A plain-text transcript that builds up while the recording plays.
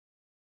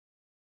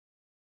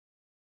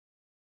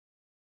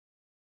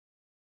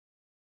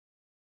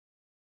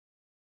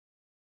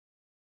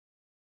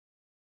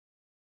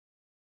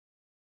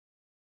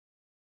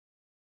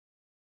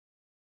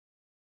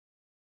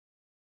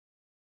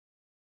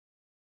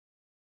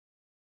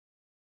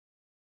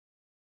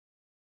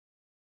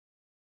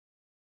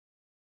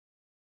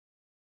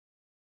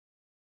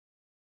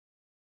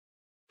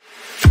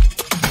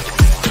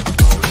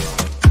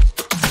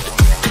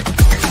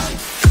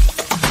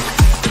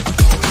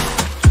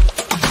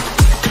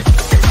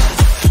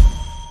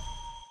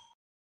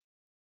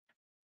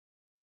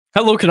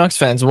Hello, Canucks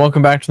fans, and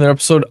welcome back to another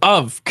episode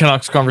of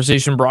Canucks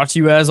Conversation, brought to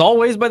you as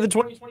always by the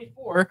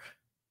 2024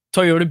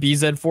 Toyota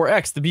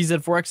BZ4X. The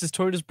BZ4X is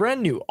Toyota's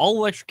brand new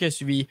all-electric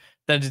SUV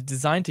that is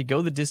designed to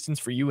go the distance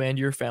for you and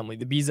your family.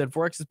 The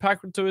BZ4X is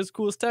packed with Toyota's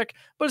coolest tech,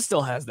 but it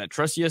still has that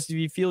trusty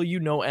SUV feel you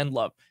know and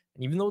love.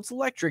 And even though it's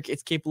electric,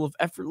 it's capable of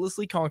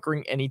effortlessly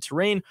conquering any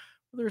terrain.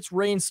 Whether it's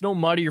rain, snow,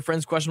 mud, or your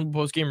friends' questionable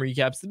post-game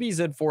recaps, the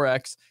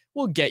BZ4X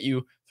will get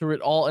you through it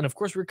all. And of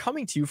course, we're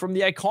coming to you from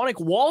the iconic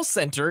Wall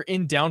Center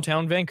in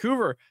downtown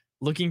Vancouver.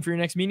 Looking for your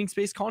next meeting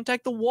space?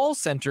 Contact the Wall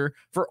Center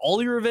for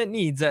all your event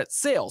needs at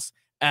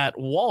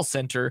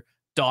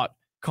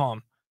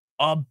sales@wallcenter.com.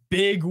 A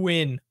big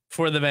win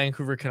for the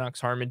Vancouver Canucks,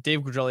 Harmon.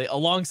 Dave Gugelli,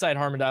 alongside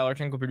Harmon Dial, our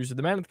technical producer,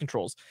 the man with the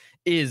controls,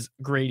 is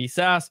Grady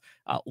Sass.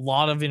 A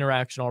lot of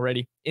interaction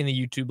already in the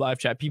YouTube live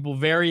chat. People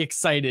very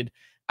excited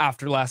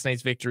after last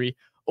night's victory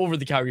over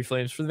the Calgary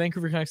Flames for the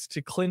Vancouver Canucks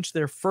to clinch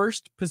their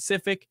first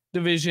Pacific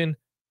Division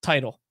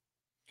title.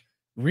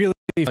 Really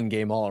fun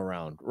game all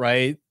around,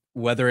 right?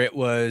 Whether it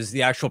was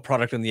the actual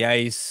product on the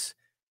ice,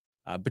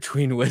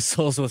 between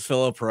whistles with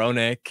Filip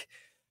Hronek,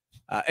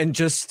 and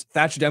just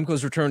Thatcher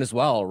Demko's return as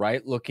well,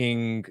 right?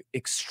 Looking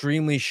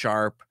extremely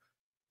sharp,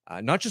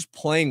 not just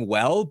playing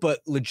well,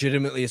 but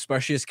legitimately,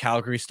 especially as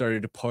Calgary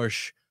started to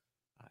push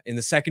in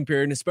the second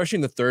period, and especially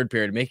in the third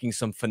period, making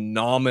some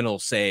phenomenal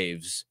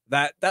saves.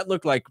 That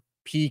looked like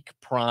peak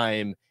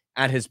prime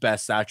at his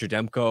best, Thatcher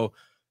Demko.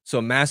 So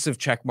a massive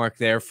check mark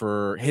there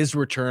for his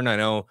return. I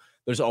know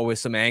there's always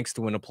some angst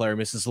when a player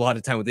misses a lot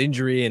of time with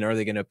injury, and are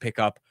they going to pick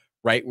up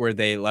right where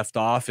they left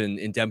off? And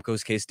in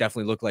Demko's case,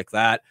 definitely looked like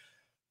that.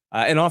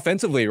 And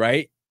offensively,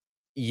 right?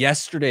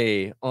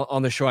 Yesterday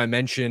on the show, I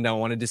mentioned I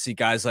wanted to see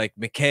guys like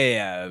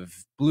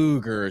Mikheyev,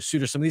 Bluger,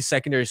 Suter, some of these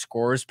secondary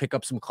scorers pick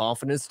up some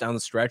confidence down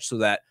the stretch so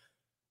that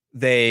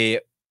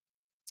they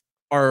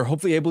are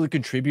hopefully able to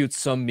contribute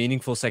some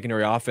meaningful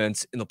secondary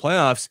offense in the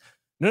playoffs.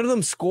 None of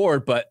them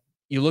scored, but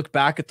you look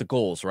back at the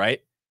goals,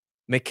 right?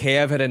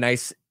 Mikheyev had a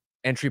nice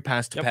entry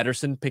pass to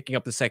Pettersson, picking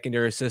up the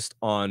secondary assist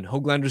on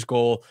Höglander's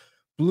goal.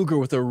 Bluger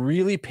with a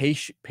really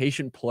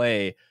patient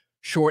play,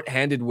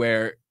 shorthanded,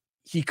 where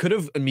he could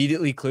have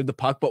immediately cleared the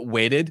puck, but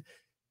waited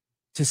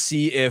to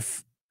see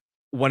if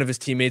one of his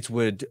teammates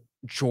would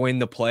join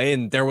the play.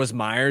 And there was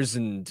Myers,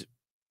 and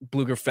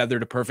Bluger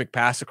feathered a perfect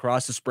pass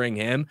across to spring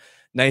him.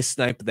 Nice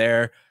snipe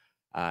there.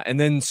 And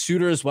then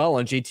Suter as well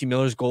on JT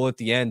Miller's goal at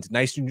the end.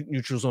 Nice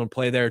neutral zone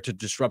play there to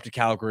disrupt a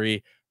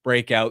Calgary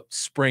breakout,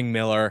 spring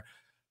Miller.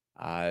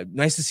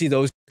 Nice to see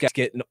those guys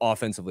get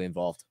offensively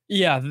involved.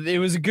 Yeah, it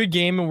was a good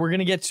game, and we're going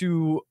to get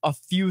to a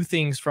few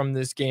things from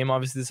this game.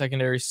 Obviously, the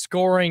secondary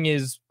scoring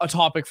is a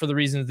topic for the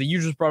reasons that you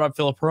just brought up.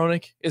 Filip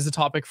Hronek is a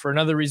topic for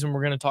another reason.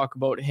 We're going to talk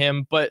about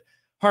him. But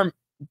Harm,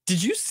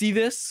 did you see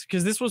this?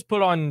 Because this was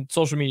put on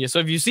social media. So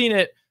if you've seen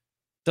it,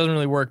 doesn't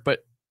really work.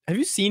 But have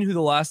you seen who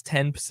the last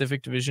 10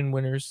 Pacific Division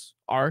winners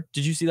are?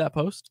 Did you see that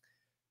post?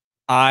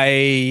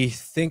 I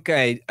think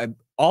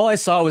all I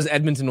saw was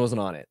Edmonton wasn't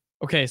on it.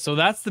 Okay, so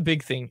that's the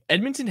big thing.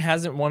 Edmonton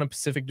hasn't won a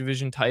Pacific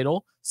Division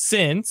title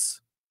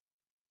since...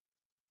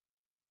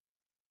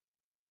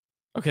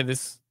 Okay,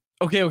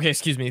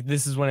 excuse me.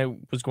 This is when it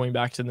was going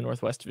back to the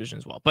Northwest Division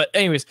as well. But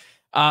anyways,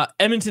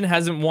 Edmonton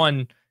hasn't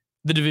won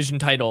the division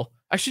title.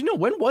 Actually, no,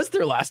 when was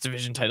their last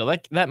division title?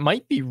 That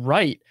might be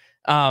right.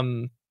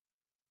 When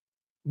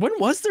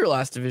was their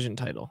last division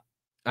title?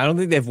 I don't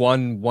think they've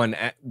won one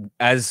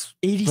as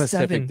 87.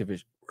 Pacific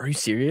Division. Are you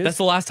serious? That's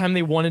the last time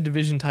they won a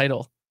division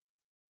title.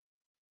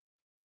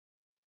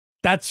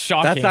 That's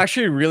shocking. That's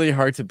actually really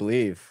hard to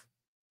believe.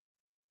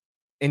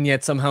 And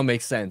yet somehow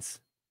makes sense.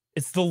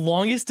 It's the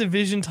longest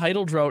division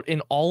title drought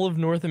in all of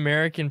North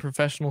American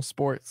professional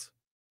sports.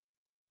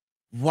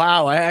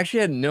 Wow, I actually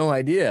had no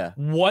idea.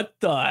 What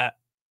the...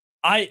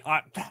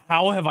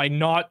 how have I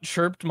not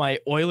chirped my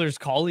Oilers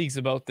colleagues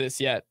about this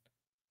yet?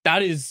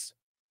 That is...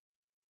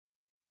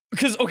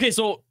 Because, okay,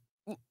 so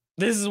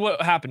this is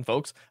what happened,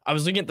 folks. I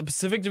was looking at the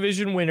Pacific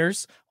Division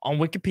winners on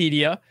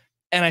Wikipedia,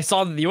 and I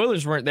saw that the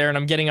Oilers weren't there, and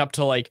I'm getting up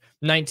to like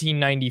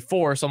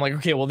 1994. So I'm like,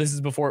 okay, well, this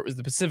is before it was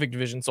the Pacific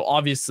Division. So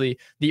obviously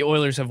the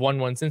Oilers have won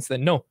one since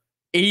then. No,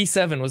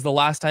 87 was the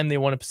last time they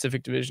won a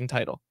Pacific Division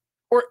title.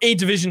 Or a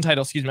division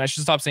title, excuse me. I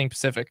should stop saying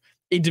Pacific.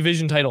 A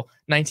division title,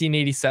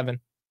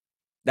 1987.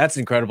 That's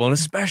incredible. And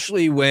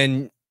especially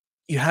when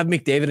you have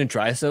McDavid and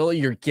Draisaitl,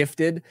 you're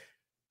gifted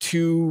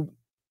to,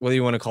 whether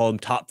you want to call them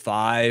top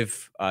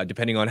five,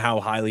 depending on how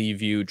highly you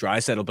view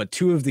Draisaitl, but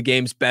two of the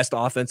game's best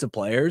offensive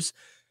players.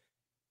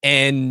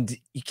 And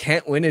you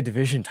can't win a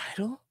division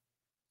title?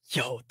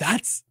 Yo,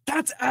 that's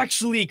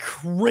actually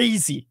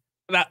crazy.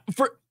 I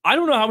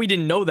don't know how we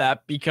didn't know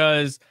that,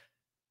 because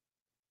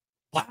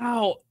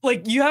wow,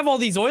 like, you have all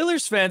these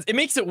Oilers fans. It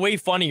makes it way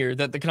funnier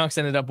that the Canucks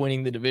ended up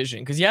winning the division,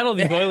 because you had all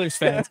these Oilers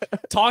fans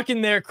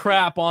talking their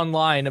crap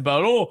online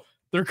about, oh,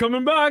 they're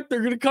coming back,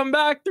 they're gonna come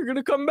back, they're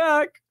gonna come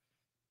back.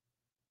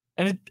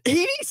 And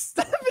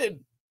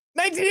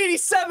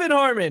 1987,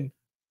 Harmon.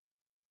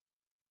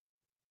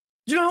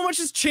 Do you know how much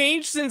has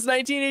changed since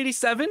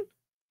 1987?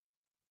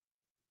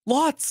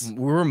 Lots. We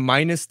were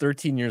minus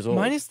 13 years old.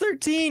 Minus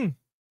 13.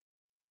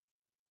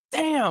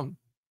 Damn.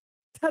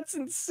 That's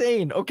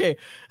insane. Okay.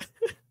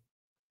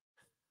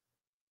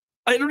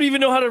 I don't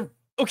even know how to.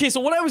 Okay, so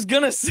what I was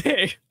gonna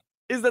say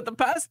is that the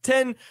past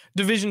 10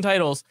 division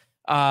titles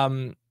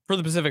for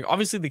the Pacific,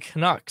 obviously the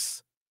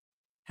Canucks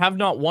have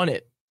not won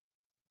it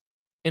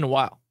in a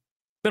while.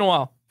 Been a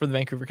while for the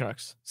Vancouver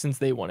Canucks since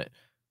they won it.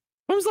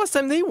 When was the last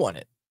time they won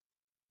it?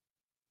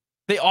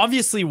 They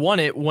obviously won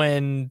it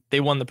when they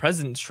won the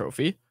President's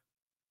Trophy,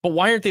 but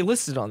why aren't they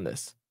listed on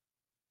this?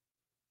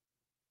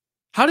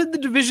 How did the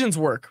divisions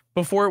work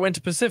before it went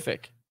to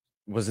Pacific?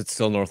 Was it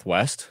still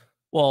Northwest?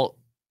 Well,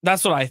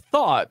 that's what I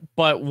thought,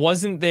 but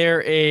wasn't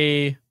there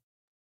a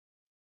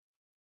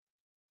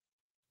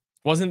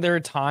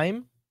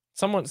time?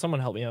 Someone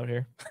help me out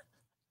here.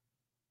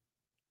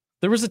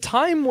 There was a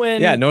time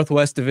when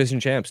Northwest Division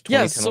champs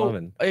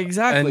 2010-11.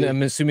 Exactly. And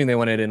I'm assuming they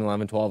won it in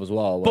 11-12 as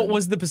well. But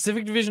was the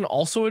Pacific Division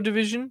also a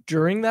division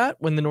during that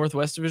when the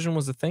Northwest Division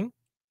was a thing?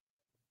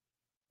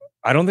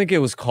 I don't think it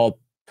was called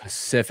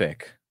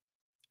Pacific.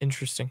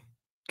 Interesting.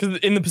 Because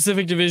in the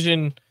Pacific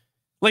Division,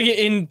 like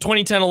in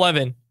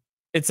 2010-11,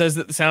 it says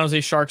that the San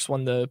Jose Sharks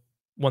won the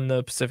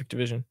Pacific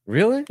Division.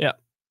 Really? Yeah.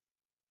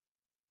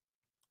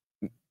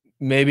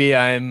 Maybe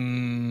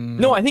I'm...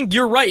 No, I think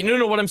you're right.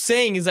 No, what I'm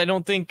saying is I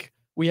don't think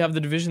we have the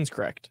divisions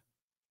correct.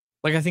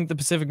 Like, I think the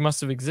Pacific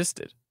must have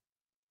existed.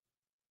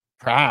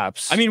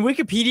 Perhaps. I mean,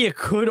 Wikipedia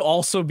could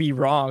also be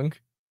wrong.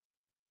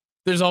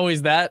 There's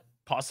always that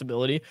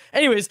possibility.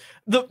 Anyways,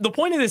 the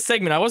point of this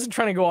segment, I wasn't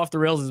trying to go off the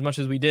rails as much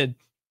as we did.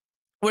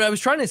 What I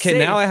was trying to say... Okay,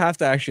 now I have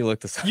to actually look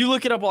this up. You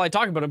look it up while I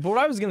talk about it. But what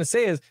I was going to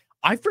say is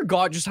I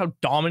forgot just how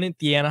dominant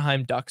the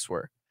Anaheim Ducks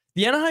were.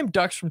 The Anaheim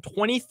Ducks from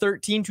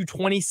 2013 to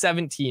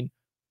 2017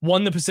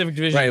 won the Pacific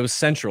Division. Right, it was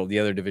Central. The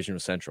other division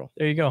was Central.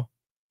 There you go.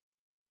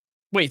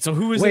 Wait, so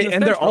who was Wait, in the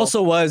and Central?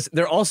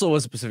 there also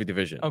was a Pacific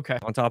Division. Okay.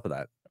 On top of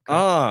that. Okay.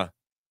 I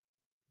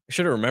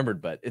should have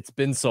remembered, but it's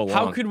been so long.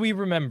 How could we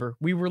remember?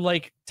 We were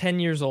like 10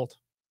 years old.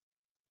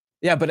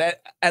 Yeah, but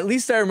at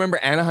least I remember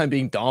Anaheim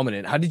being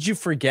dominant. How did you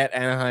forget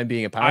Anaheim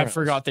being a powerhouse? I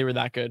forgot they were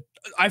that good.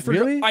 I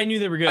forgot. Really? I knew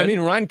they were good. I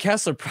mean, Ryan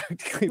Kessler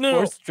practically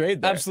forced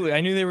trade there. Absolutely.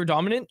 I knew they were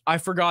dominant. I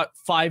forgot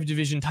 5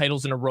 division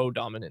titles in a row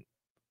dominant.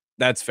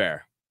 That's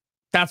fair.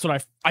 That's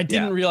what I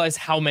didn't realize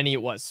how many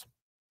it was.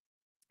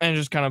 And it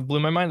just kind of blew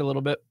my mind a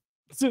little bit.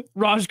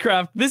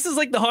 Rajcraft, this is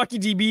like the hockey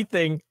DB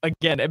thing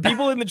again. And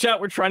people in the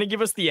chat were trying to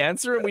give us the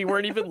answer and we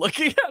weren't even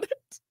looking at it.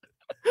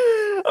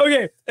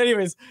 Okay,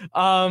 anyways,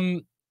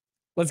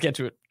 let's get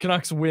to it.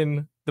 Canucks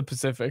win the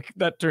Pacific.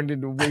 That turned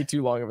into way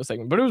too long of a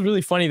segment. But it was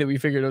really funny that we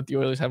figured out the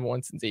Oilers haven't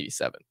won since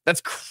 87.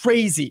 That's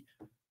crazy.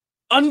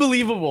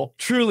 Unbelievable.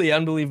 Truly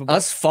unbelievable.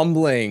 Us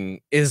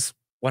fumbling is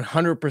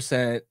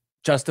 100%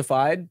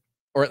 justified,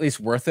 or at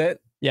least worth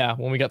it. Yeah,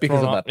 when we got because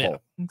thrown of off. that pull. Yeah,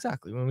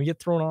 exactly. When we get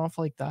thrown off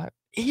like that.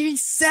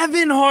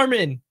 87,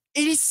 Harmon.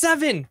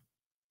 87.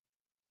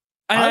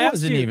 I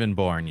wasn't even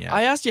born yet.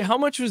 I asked you how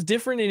much was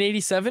different in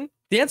 87.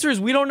 The answer is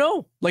we don't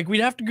know. Like,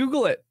 we'd have to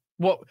Google it.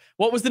 What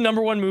was the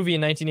 #1 movie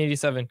in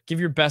 1987? Give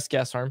your best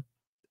guess, Harm.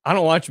 I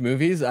don't watch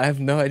movies. I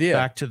have no idea.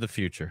 Back to the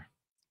Future.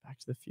 Back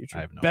to the Future.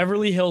 I have no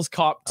Beverly Hills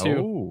Cop 2.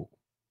 Oh,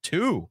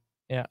 2.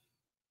 Yeah.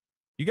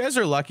 You guys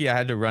are lucky I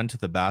had to run to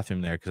the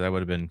bathroom there because I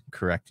would have been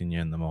correcting you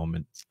in the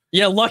moment.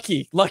 Yeah,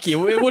 lucky. It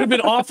would have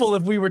been awful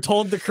if we were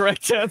told the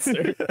correct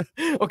answer.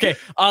 Okay,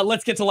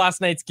 let's get to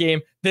last night's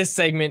game. This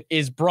segment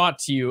is brought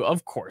to you,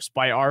 of course,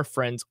 by our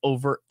friends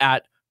over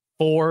at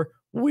 4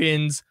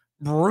 Winds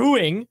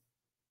Brewing.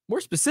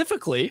 More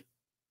specifically,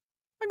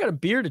 I got a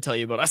beer to tell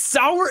you about, a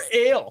sour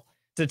ale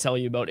to tell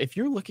you about. If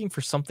you're looking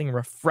for something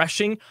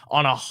refreshing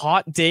on a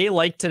hot day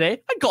like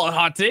today, I'd call it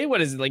hot today.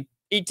 What is it, like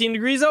 18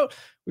 degrees out?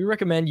 We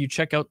recommend you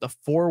check out the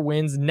 4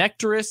 Winds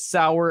Nectarous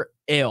Sour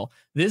Ale.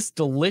 This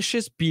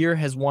delicious beer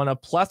has won a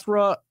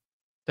plethora,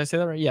 did I say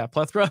that right? Yeah,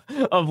 plethora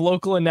of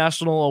local and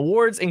national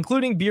awards,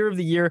 including Beer of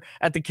the Year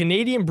at the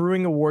Canadian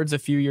Brewing Awards a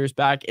few years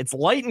back. It's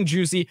light and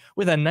juicy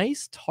with a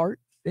nice tart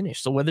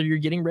finish. So whether you're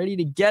getting ready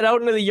to get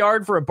out into the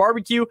yard for a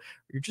barbecue or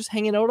you're just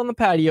hanging out on the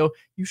patio,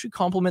 you should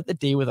complement the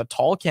day with a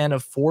tall can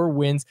of 4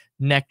 Winds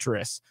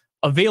Nectarous.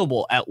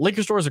 Available at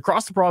liquor stores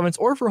across the province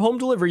or for home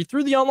delivery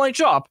through the online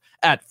shop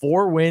at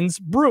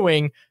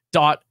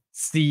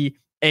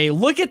 4windsbrewing.ca.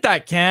 Look at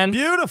that can.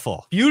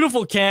 Beautiful.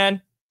 Beautiful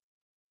can.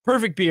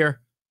 Perfect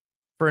beer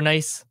for a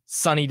nice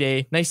sunny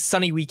day, nice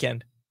sunny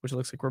weekend, which it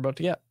looks like we're about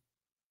to get.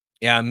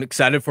 Yeah, I'm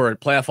excited for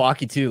it. Playoff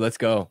hockey too. Let's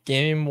go.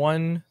 Game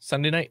 1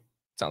 Sunday night,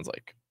 sounds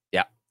like.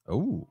 Yeah.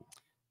 Oh.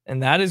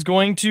 And that is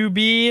going to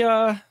be, I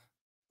don't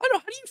know, how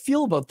do you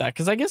feel about that?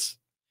 Because I guess,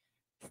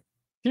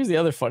 here's the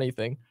other funny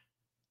thing.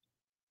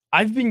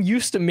 I've been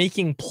used to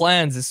making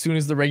plans as soon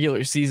as the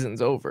regular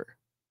season's over.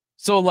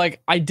 So,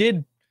 like, I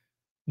did,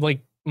 like,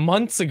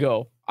 months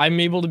ago, I'm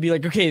able to be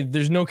like, okay,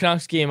 there's no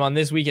Canucks game on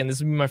this weekend. This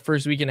will be my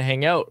first weekend to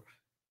hang out.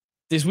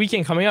 This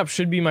weekend coming up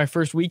should be my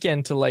first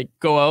weekend to, like,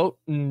 go out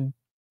and...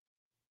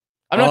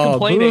 I'm not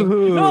complaining.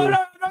 Boo-hoo. No,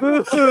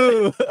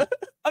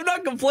 I'm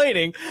not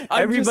complaining.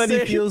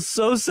 Everybody feels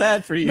so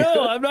sad for you.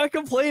 No, I'm not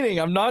complaining.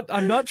 I'm not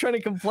trying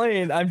to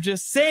complain. I'm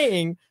just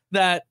saying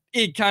that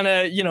it kind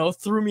of,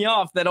 threw me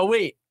off that, oh,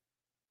 wait.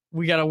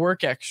 we got to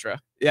work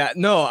extra. Yeah,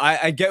 no,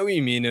 I get what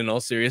you mean in all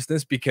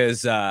seriousness,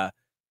 because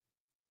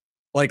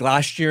like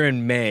last year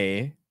in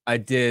May, I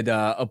did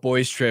a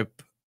boys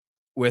trip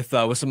with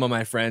some of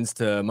my friends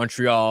to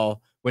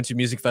Montreal, went to a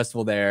music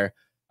festival there.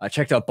 I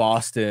checked out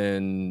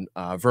Boston,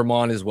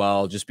 Vermont as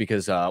well, just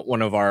because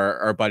one of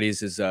our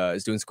buddies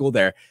is doing school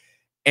there.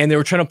 And they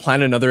were trying to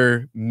plan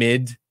another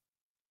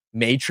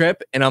mid-May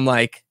trip. And I'm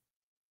like,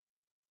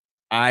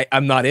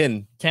 I'm not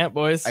in. Can't,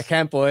 boys. I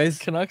can't, boys.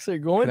 Canucks are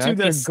going to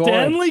Canucks the are going.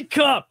 Stanley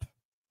Cup.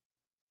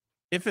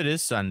 If it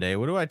is Sunday,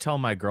 what do I tell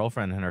my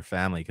girlfriend and her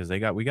family? Because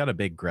we got a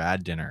big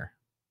grad dinner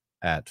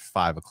at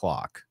 5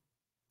 o'clock.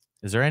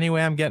 Is there any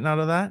way I'm getting out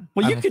of that?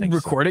 Well, you could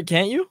record it,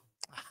 can't you?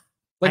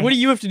 Like, what do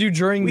you have to do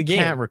during the game?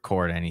 We can't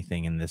record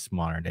anything in this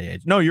modern day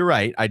age. No, you're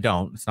right. I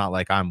don't. It's not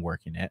like I'm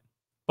working it.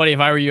 Buddy, if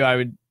I were you, I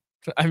would.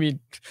 I mean,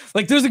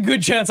 like, there's a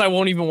good chance I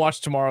won't even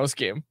watch tomorrow's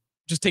game.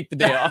 Just take the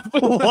day off.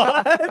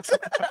 What?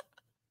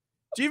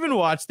 Do you even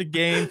watch the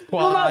game?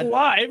 Well, not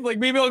live. Like,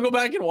 maybe I'll go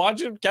back and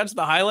watch it, catch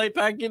the highlight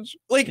package.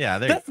 Like, yeah,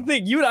 that's the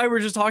thing. You and I were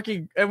just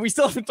talking, and we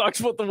still haven't talked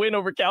about the win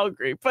over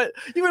Calgary, but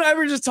you and I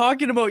were just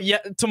talking about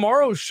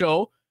tomorrow's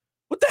show.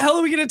 What the hell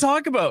are we going to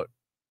talk about?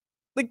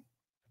 Like,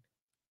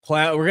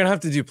 we're going to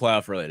have to do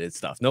playoff related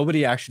stuff.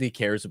 Nobody actually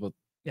cares about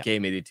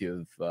game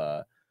 82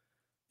 of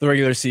the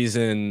regular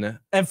season.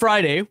 And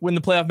Friday, when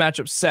the playoff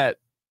matchup's set,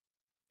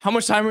 how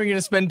much time are we going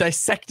to spend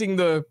dissecting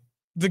the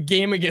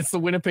game against the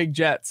Winnipeg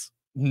Jets?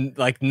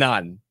 Like,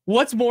 none.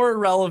 What's more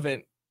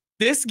relevant?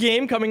 This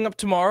game coming up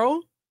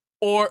tomorrow?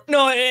 Or,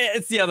 no,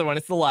 it's the other one.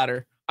 It's the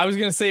latter. I was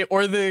going to say,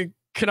 or the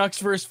Canucks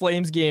versus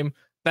Flames game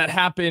that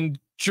happened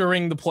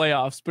during the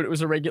playoffs, but it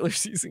was a regular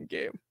season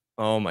game.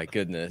 Oh, my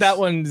goodness. That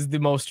one is the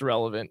most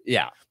relevant.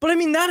 Yeah. But, I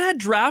mean, that had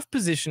draft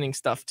positioning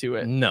stuff to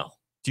it. No.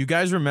 Do you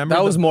guys remember?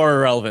 That was more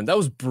irrelevant. That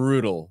was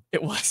brutal.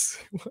 It was.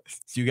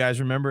 Do you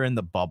guys remember in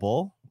the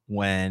bubble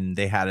when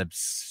they had a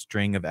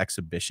string of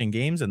exhibition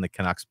games and the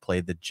Canucks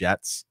played the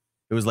Jets?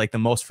 It was like the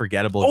most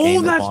forgettable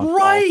game of all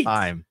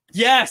time.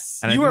 Yes,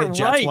 and you were the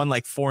Jets right. won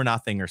like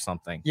 4-0 or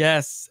something.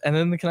 Yes, and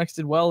then the Canucks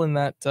did well in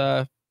that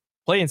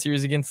play-in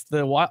series against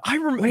the Wild. I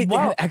remember. Wait,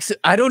 wow.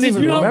 I don't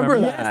even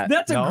remember that.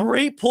 Yes, that's a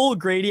great pull,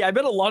 Grady. I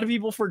bet a lot of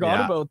people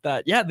forgot about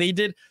that. Yeah, they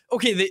did.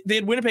 Okay, they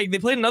had Winnipeg. They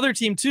played another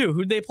team too.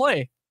 Who'd they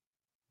play?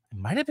 It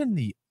might have been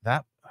the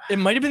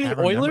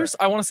Oilers.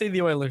 I want to say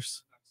the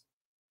Oilers.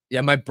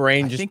 Yeah, my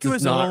brain just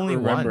does not only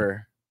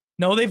remember.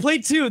 No, they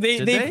played two.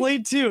 They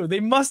played two. They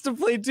must have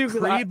played two.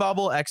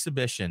 Pre-bubble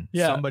exhibition.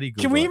 Yeah. Somebody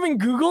Google Can we it. even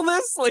Google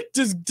this? Like,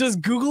 does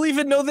Google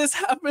even know this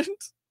happened?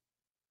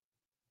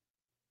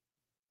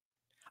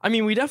 I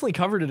mean, we definitely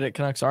covered it at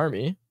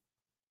CanucksArmy.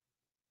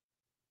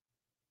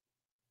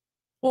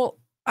 Well,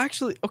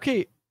 actually,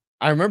 okay.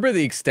 I remember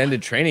the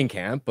extended training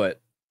camp,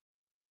 but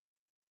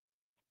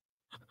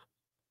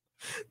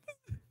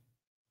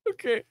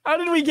okay. How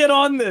did we get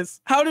on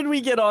this?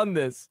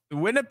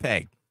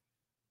 Winnipeg.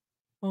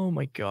 Oh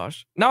my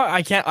gosh. Now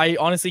I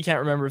honestly can't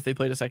remember if they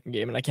played a second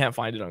game, and I can't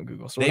find it on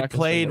Google. So they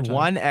played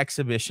one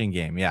exhibition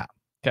game. Yeah.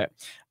 Okay.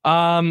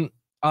 I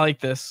like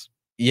this.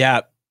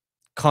 Yeah.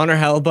 Connor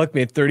Hellebuck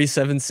made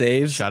 37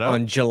 saves Shut up.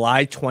 on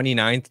July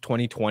 29th,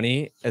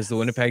 2020, as the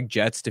Winnipeg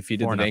Jets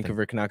defeated the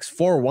Vancouver Canucks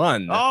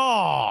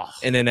 4-1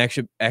 in an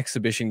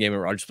exhibition game at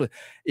Rogers Place.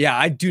 Yeah,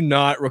 I do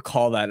not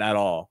recall that at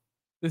all.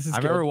 I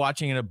remember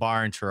watching in a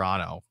bar in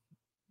Toronto.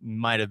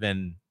 Might have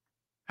been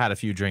had a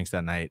few drinks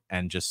that night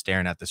and just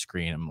staring at the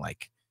screen. I'm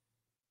like,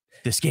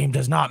 this game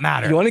does not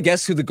matter. You want to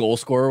guess who the goal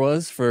scorer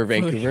was for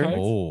Vancouver?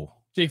 Oh,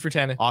 Jake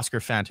Virtanen.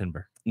 Oscar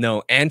Fantenberg.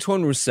 No,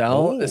 Antoine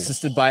Roussel,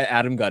 assisted by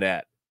Adam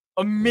Gaudette.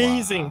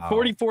 Amazing. Wow.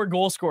 44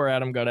 goal scorer,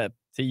 Adam Gaudette,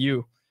 to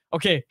you.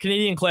 Okay,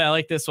 Canadian Clay, I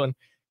like this one.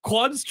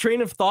 Quad's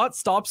train of thought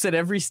stops at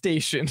every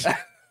station.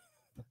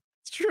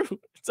 It's true.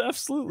 It's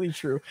absolutely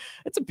true.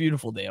 It's a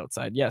beautiful day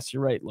outside. Yes,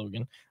 you're right,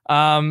 Logan.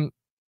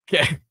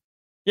 Okay.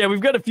 Yeah,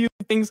 we've got a few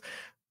things.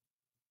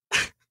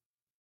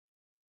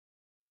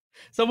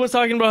 Someone's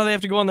talking about how they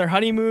have to go on their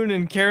honeymoon,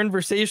 and Karen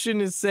Versation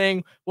is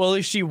saying, well,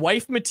 is she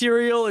wife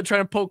material, and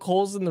trying to poke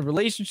holes in the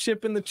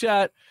relationship in the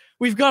chat.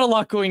 We've got a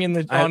lot going in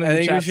the I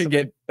think chat. we should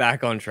get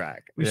back on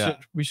track.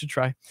 We should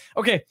try.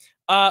 Okay.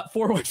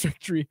 4-1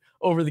 victory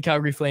over the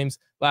Calgary Flames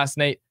last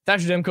night.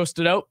 Thatcher Demko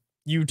stood out.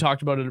 You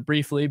talked about it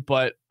briefly,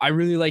 but I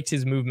really liked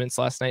his movements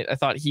last night. I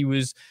thought he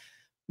was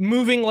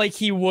moving like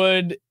he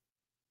would,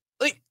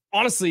 like,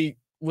 honestly,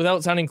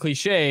 without sounding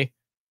cliche,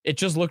 it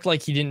just looked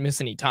like he didn't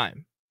miss any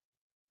time.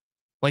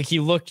 Like, he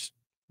looked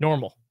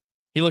normal.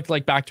 He looked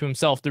like back to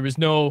himself. There was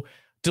no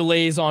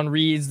delays on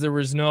reads. There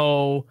was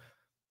no,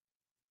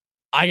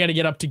 I got to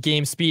get up to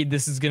game speed.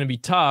 This is going to be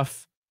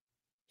tough.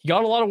 He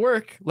got a lot of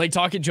work. Like,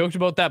 Tocchet joked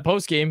about that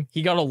post game.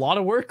 He got a lot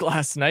of work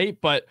last night,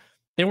 but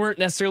they weren't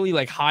necessarily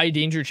like high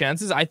danger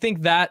chances. I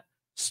think that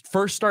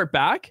first start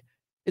back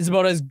is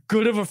about as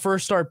good of a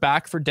first start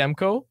back for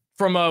Demko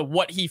from a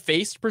what he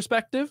faced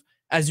perspective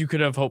as you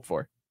could have hoped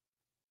for.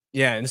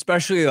 Yeah, and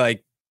especially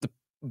like the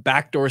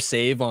backdoor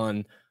save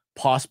on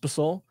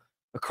Pospisil,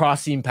 a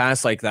cross seam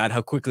pass like that,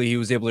 how quickly he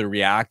was able to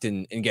react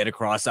and get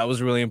across. That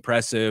was really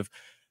impressive.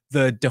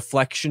 the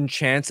deflection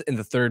chance in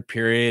the third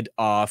period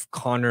off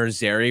Connor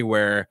Zary,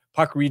 where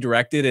puck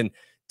redirected and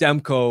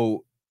Demko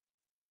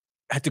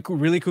had to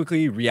really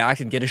quickly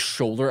react and get his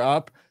shoulder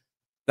up.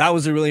 That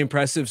was a really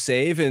impressive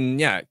save. And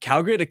yeah,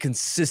 Calgary had a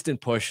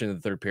consistent push in the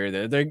third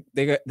period.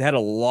 They had a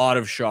lot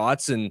of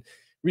shots, and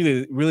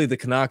really the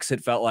Canucks,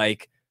 it felt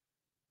like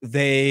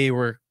they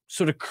were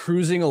sort of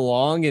cruising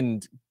along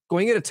and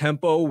going at a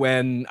tempo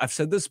when I've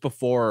said this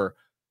before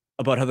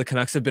about how the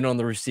Canucks have been on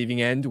the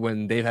receiving end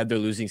when they've had their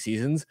losing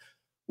seasons,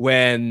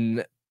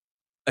 when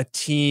a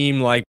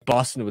team like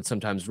Boston would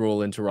sometimes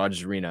roll into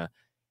Rogers Arena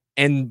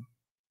and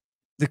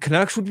the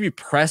Canucks would be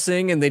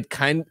pressing and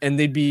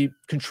they'd be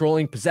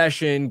controlling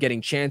possession,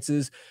 getting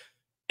chances,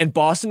 and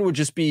Boston would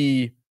just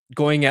be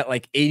going at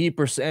like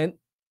 80%,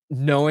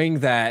 knowing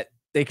that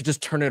they could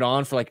just turn it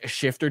on for like a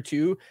shift or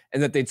two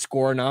and that they'd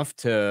score enough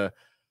to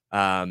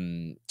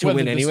win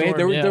anyway.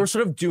 They were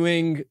sort of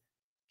doing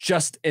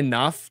just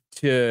enough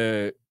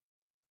to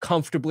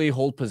comfortably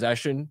hold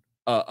possession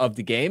of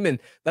the game. And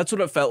that's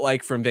what it felt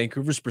like from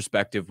Vancouver's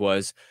perspective.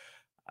 Was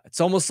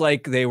it's almost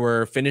like they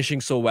were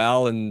finishing so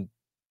well and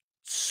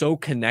so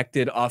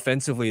connected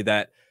offensively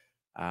that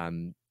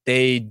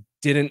they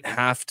didn't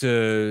have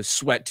to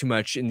sweat too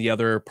much in the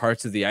other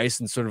parts of the ice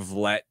and sort of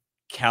let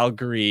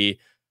Calgary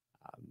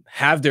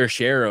have their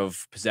share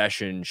of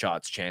possession,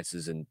 shots,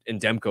 chances, and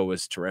Demko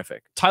was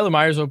terrific. Tyler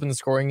Myers opened the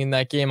scoring in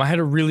that game. I had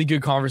a really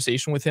good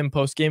conversation with him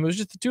post-game. It was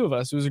just the two of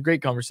us. It was a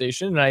great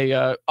conversation, and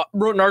I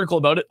wrote an article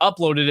about it,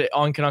 uploaded it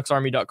on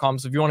CanucksArmy.com,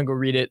 so if you want to go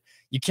read it,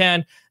 you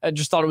can. I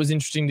just thought it was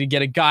interesting to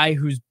get a guy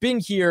who's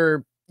been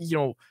here, you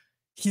know,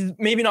 he's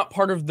maybe not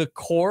part of the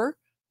core,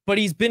 but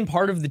he's been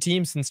part of the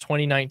team since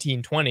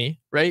 2019-20,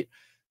 right?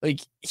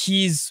 Like,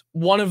 he's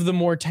one of the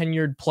more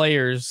tenured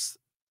players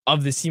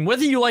of this team,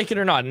 whether you like it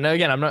or not. And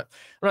again, I'm not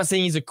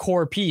saying he's a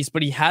core piece,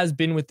 but he has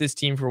been with this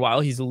team for a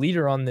while. He's a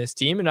leader on this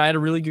team, and I had a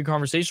really good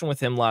conversation with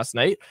him last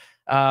night.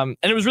 And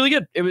it was really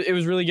good. It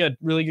was really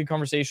good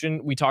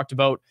conversation. We talked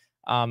about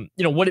you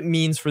know, what it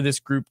means for this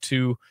group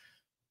to,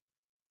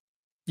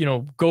 you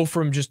know, go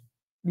from just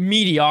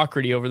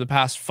mediocrity over the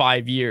past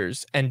 5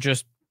 years and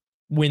just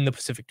win the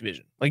Pacific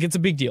Division. Like, it's a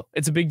big deal.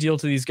 It's a big deal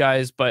to these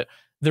guys, but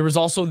there was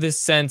also this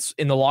sense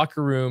in the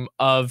locker room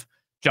of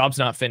job's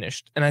not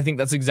finished. And I think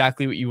that's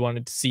exactly what you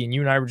wanted to see. And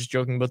you and I were just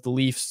joking about the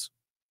Leafs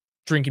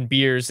drinking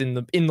beers in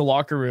the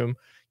locker room,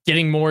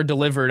 getting more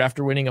delivered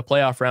after winning a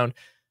playoff round.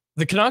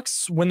 The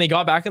Canucks, when they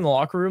got back in the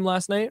locker room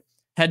last night,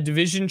 had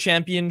division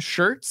champion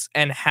shirts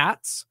and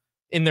hats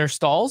in their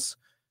stalls.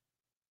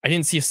 I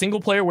didn't see a single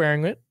player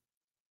wearing it.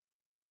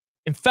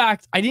 In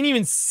fact, I didn't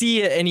even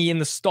see any in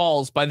the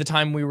stalls by the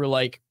time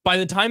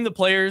the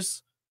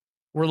players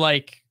were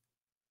like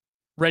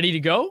ready to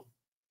go.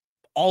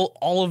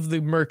 All of the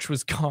merch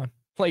was gone.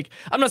 Like,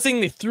 I'm not saying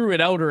they threw it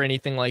out or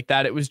anything like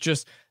that. It was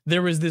just,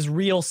 there was this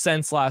real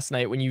sense last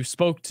night when you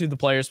spoke to the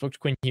players, spoke to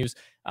Quinn Hughes,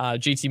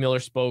 JT Miller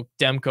spoke,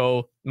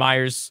 Demko,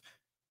 Myers.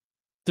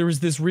 There was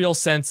this real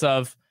sense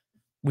of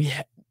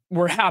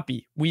we're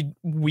happy.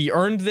 We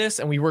earned this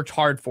and we worked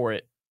hard for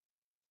it,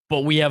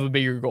 but we have a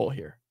bigger goal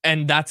here.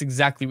 And that's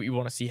exactly what you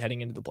want to see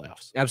heading into the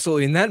playoffs.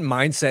 Absolutely. And that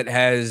mindset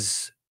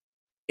has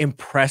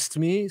impressed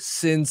me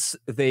since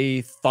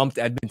they thumped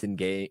Edmonton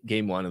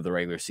game one of the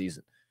regular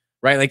season,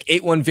 right? Like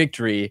 8-1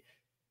 victory.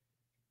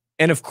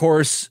 And of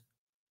course,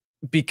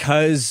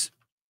 because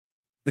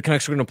the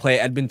Canucks were going to play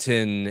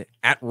Edmonton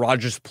at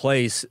Rogers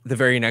Place the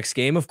very next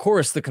game, of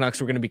course, the Canucks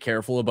were going to be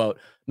careful about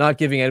not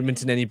giving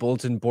Edmonton any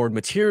bulletin board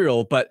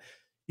material, but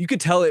you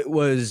could tell it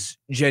was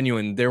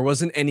genuine. There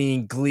wasn't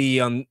any glee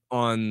on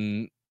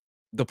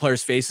the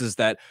players' faces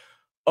that,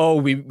 oh,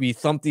 we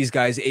thumped these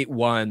guys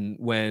 8-1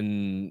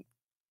 when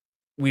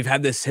we've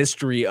had this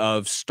history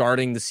of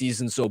starting the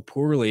season so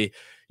poorly.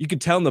 You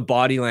could tell in the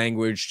body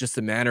language, just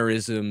the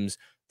mannerisms,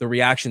 the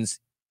reactions,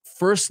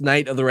 first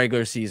night of the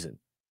regular season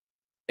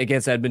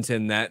against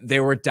Edmonton, that they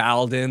were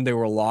dialed in, they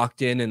were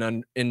locked in,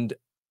 and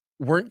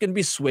weren't going to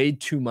be swayed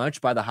too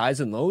much by the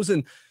highs and lows.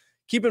 And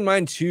keep in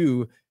mind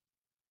too,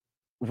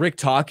 Rick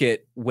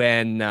Tocchet,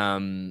 when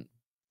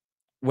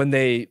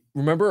they,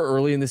 remember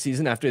early in the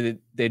season after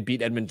they'd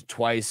beat Edmonton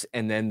twice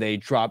and then they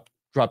dropped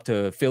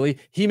to Philly,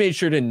 he made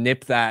sure to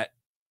nip that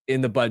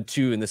in the bud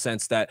too, in the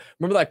sense that,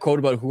 remember that quote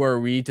about who are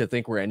we to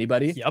think we're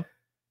anybody? Yep.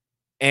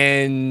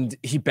 And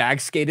he bag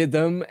skated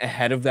them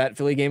ahead of that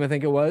Philly game, I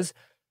think it was.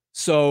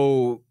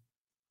 So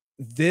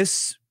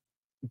this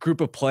group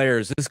of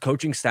players, this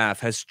coaching staff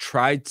has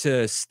tried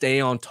to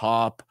stay on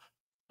top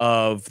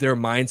of their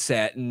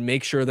mindset and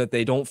make sure that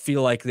they don't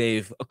feel like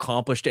they've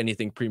accomplished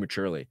anything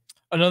prematurely.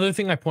 Another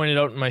thing I pointed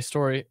out in my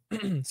story,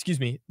 excuse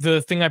me,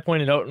 the thing I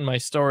pointed out in my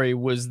story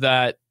was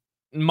that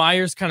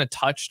Myers kind of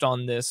touched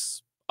on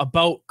this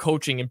about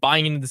coaching and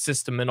buying into the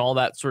system and all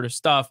that sort of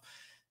stuff,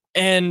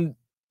 and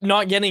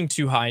not getting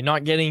too high,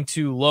 not getting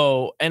too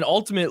low. And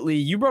ultimately,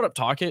 you brought up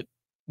Tocchet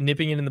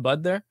nipping it in the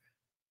bud there.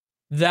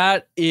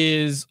 That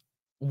is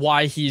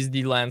why he's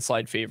the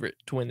landslide favorite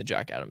to win the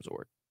Jack Adams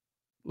Award.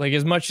 Like,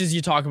 as much as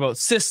you talk about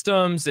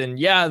systems and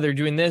yeah, they're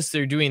doing this,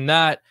 they're doing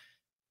that,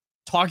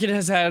 Tocchet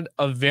has had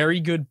a very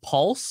good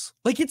pulse.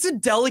 Like, it's a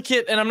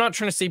delicate, and I'm not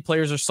trying to say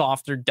players are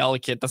soft or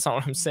delicate. That's not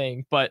what I'm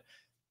saying. But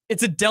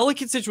it's a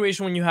delicate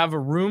situation when you have a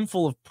room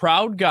full of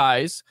proud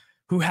guys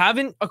who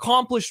haven't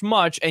accomplished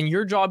much, and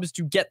your job is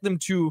to get them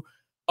to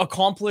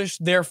accomplish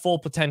their full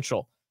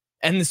potential.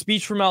 And the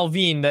speech from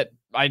Alvin that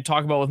I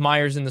talk about with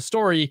Myers in the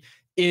story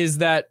is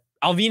that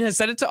Alvin has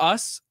said it to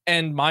us,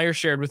 and Myers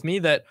shared with me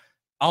that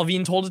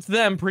Alvin told it to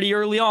them pretty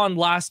early on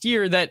last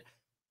year that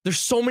there's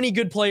so many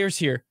good players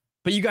here,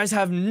 but you guys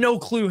have no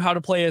clue how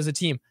to play as a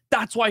team.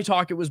 That's why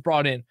Tocchet was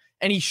brought in,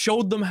 and he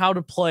showed them how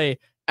to play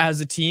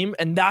as a team,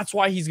 and that's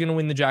why he's going to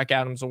win the Jack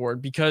Adams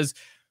Award. Because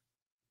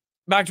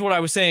back to what I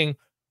was saying,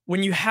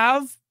 when you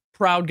have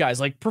proud guys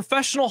like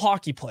professional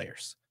hockey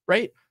players,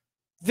 right?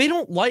 They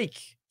don't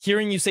like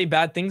hearing you say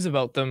bad things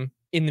about them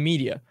in the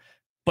media,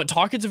 but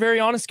Tocchet's a very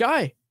honest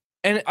guy.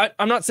 And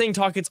I'm not saying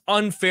Tocchet's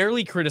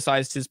unfairly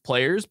criticized his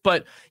players,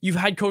 but you've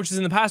had coaches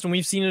in the past, and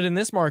we've seen it in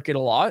this market a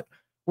lot,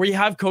 where you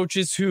have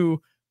coaches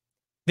who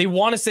they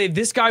want to say,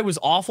 this guy was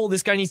awful,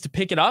 this guy needs to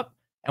pick it up.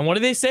 And what do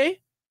they say?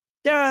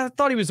 Yeah, I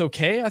thought he was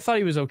okay. I thought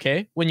he was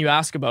okay when you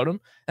ask about him.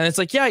 And it's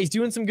like, yeah, he's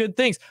doing some good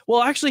things.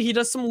 Well, actually, he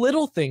does some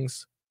little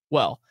things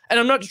well. And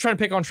I'm not just trying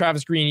to pick on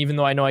Travis Green, even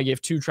though I know I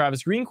gave 2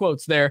 Travis Green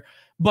quotes there,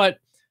 but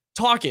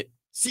Tocchet.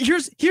 See,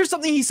 here's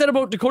something he said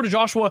about Dakota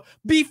Joshua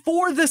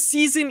before the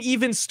season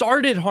even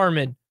started,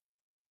 Harmon.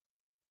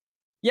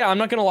 Yeah, I'm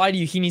not going to lie to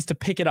you. He needs to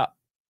pick it up.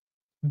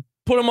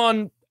 Put him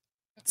on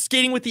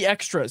skating with the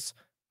extras.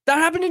 That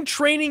happened in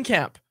training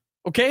camp,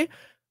 okay?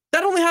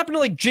 That only happened to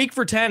like Jake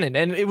Virtanen,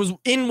 and it was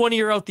in one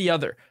ear out the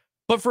other.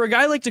 But for a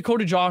guy like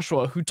Dakota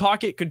Joshua, who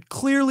Tocchet could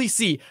clearly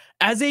see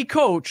as a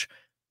coach,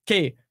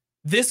 okay,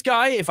 this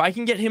guy, if I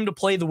can get him to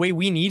play the way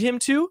we need him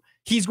to,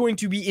 he's going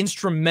to be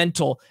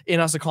instrumental in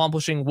us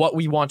accomplishing what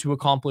we want to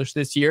accomplish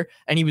this year.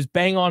 And he was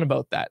bang on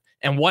about that.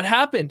 And what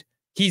happened?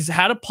 He's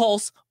had a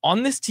pulse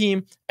on this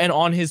team and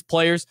on his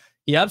players.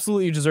 He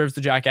absolutely deserves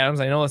the Jack Adams.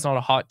 I know that's not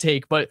a hot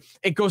take, but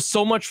it goes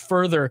so much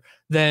further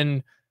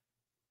than,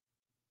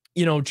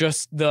 you know,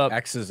 just the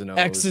X's and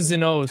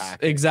O's.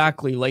 Tactics.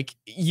 Exactly. Like,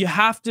 you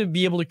have to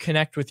be able to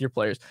connect with your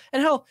players.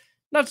 And hell,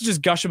 not to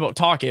just gush about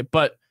Tocchet,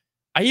 but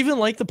I even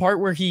like the part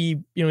where he,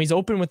 you know, he's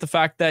open with the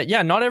fact that,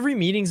 yeah, not every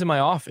meeting's in my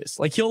office.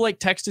 Like, he'll like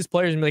text his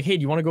players and be like, hey,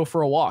 do you want to go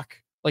for a walk?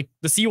 Like,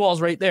 the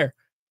seawall's right there.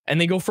 And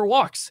they go for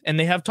walks and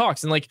they have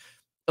talks. And like,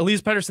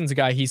 Elias Pettersson's a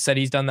guy, he said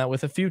he's done that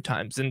with a few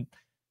times. And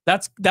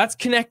that's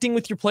connecting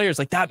with your players.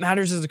 Like, that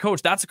matters as a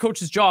coach. That's a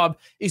coach's job,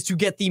 is to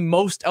get the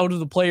most out of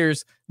the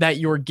players that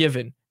you're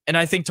given. And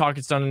I think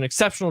Tocchet's done an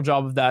exceptional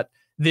job of that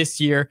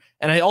this year.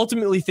 And I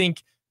ultimately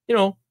think, you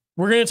know,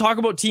 we're going to talk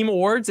about team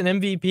awards and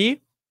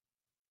MVP.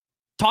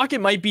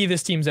 Tocchet might be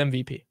this team's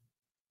MVP.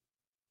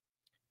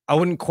 I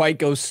wouldn't quite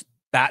go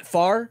that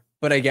far,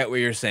 but I get what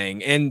you're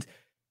saying. And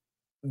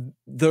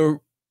the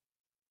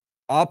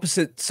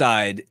opposite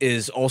side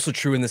is also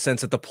true in the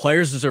sense that the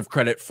players deserve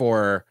credit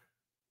for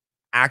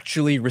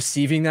actually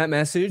receiving that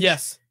message.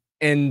 Yes.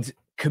 And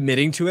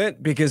committing to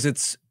it, because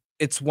it's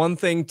one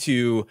thing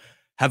to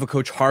have a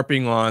coach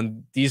harping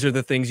on, these are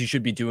the things you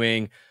should be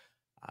doing.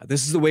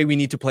 This is the way we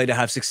need to play to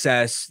have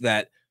success.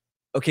 That,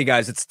 okay,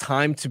 guys, it's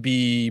time to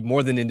be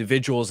more than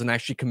individuals and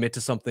actually commit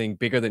to something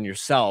bigger than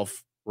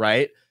yourself,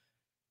 right?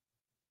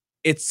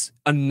 It's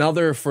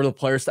another for the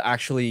players to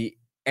actually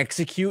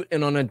execute,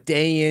 and on a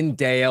day in,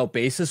 day out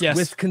basis, yes,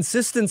 with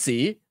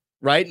consistency,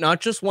 right?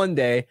 Not just one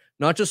day,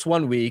 not just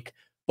 1 week,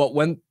 but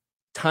when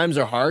times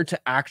are hard, to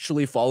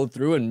actually follow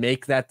through and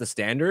make that the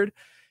standard.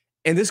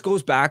 And this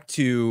goes back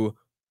to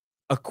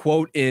a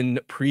quote in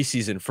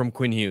preseason from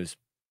Quinn Hughes.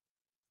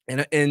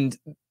 And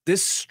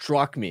this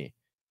struck me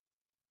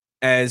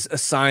as a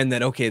sign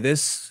that, okay,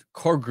 this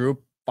core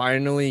group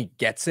finally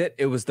gets it.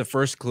 It was the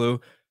first clue.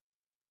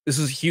 This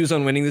was Hughes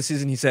on winning this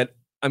season. He said,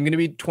 I'm going to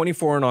be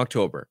 24 in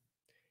October.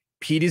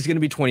 Petey's going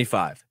to be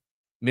 25.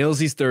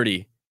 Millsy's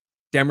 30.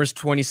 Demers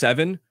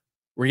 27.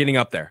 We're getting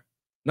up there.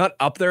 Not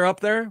up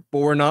there, but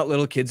we're not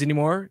little kids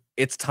anymore.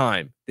 It's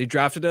time. They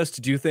drafted us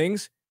to do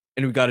things,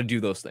 and we got to do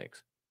those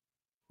things.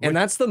 And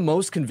that's the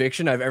most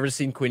conviction I've ever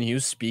seen Quinn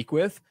Hughes speak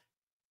with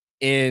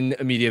in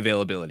media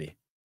availability.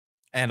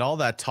 And all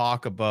that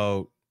talk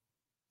about,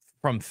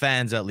 from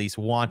fans at least,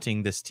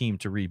 wanting this team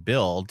to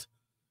rebuild.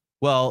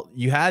 Well,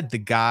 you had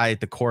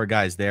the core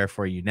guys there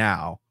for you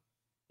now.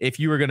 If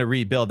you were going to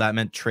rebuild, that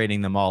meant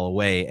trading them all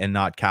away and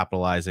not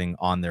capitalizing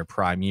on their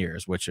prime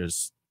years, which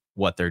is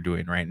what they're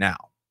doing right now.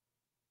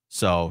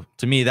 So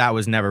to me, that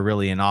was never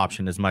really an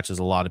option, as much as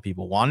a lot of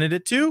people wanted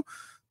it to.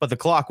 But the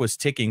clock was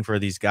ticking for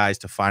these guys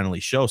to finally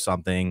show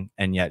something.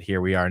 And yet here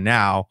we are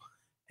now.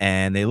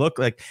 And they look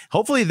like,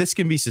 hopefully this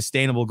can be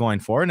sustainable going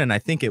forward. And I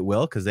think it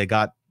will, because they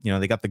got the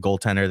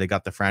goaltender, they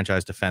got the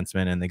franchise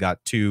defenseman, and they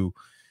got 2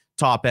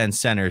 top end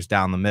centers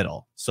down the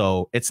middle.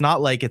 So it's not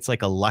like it's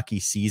like a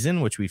lucky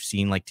season, which we've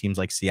seen like teams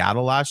like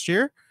Seattle last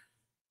year.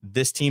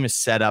 This team is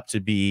set up to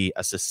be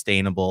a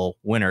sustainable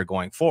winner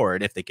going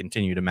forward if they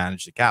continue to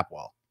manage the cap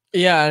well.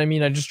 Yeah, I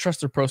mean, I just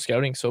trust their pro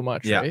scouting so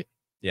much, right?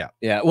 Yeah.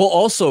 Well,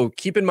 also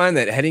keep in mind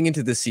that heading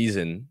into the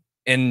season,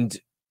 and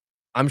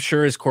I'm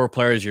sure as core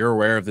players, you're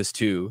aware of this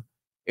too.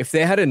 If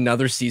they had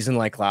another season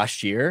like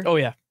last year, Oh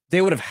yeah,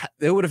 they would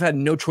have had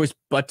no choice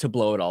but to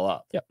blow it all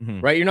up. Yep.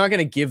 Right. You're not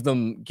going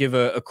to give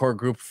a core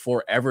group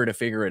forever to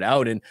figure it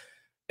out. And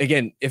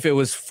again, if it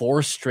was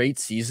 4 straight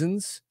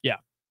seasons,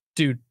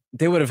 dude,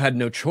 they would have had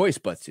no choice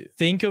but to.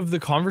 think of the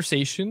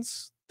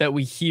conversations that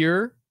we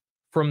hear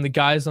from the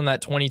guys on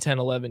that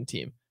 2010-11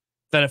 team.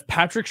 That if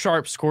Patrick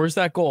Sharp scores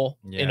that goal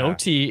in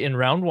OT in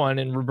round 1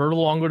 and Roberto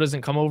Luongo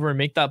doesn't come over and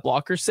make that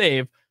blocker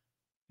save,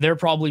 they're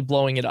probably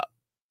blowing it up.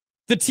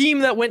 The team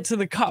that went to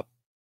the cup,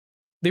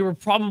 they were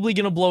probably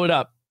going to blow it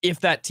up if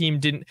that team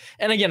didn't.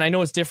 And again, I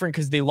know it's different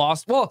because they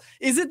lost. Well,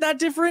 is it that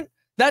different?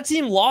 That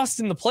team lost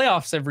in the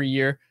playoffs every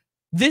year.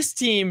 This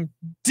team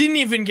didn't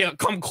even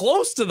come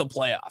close to the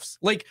playoffs.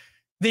 Like,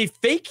 they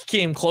fake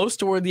came close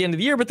toward the end of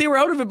the year, but they were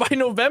out of it by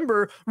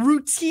November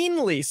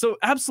routinely. So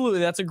absolutely,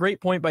 that's a great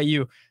point by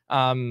you.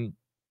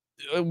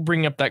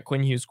 Bringing up that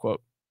Quinn Hughes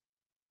quote.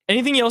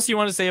 Anything else you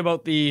want to say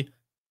about the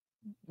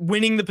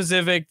winning the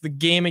Pacific, the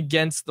game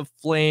against the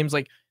Flames,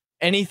 like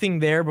anything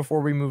there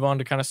before we move on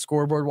to kind of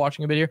scoreboard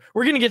watching a bit here?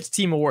 We're going to get to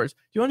team awards. Do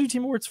you want to do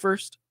team awards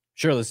first?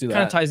 Sure, let's do that.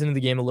 Kind of ties into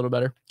the game a little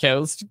better. Okay,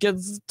 let's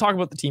talk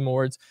about the team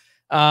awards.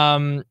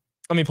 Let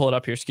me pull it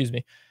up here. Excuse me.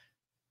 Is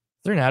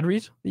there an ad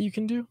read that you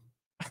can do?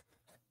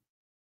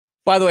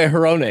 By the way,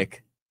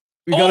 Hronek.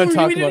 We got to talk about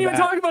that. We didn't even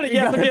talk about it.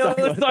 Yeah,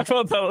 okay, let's talk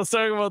about that. Let's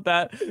talk about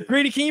that.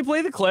 Grady, can you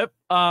play the clip?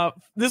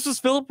 This was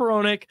Filip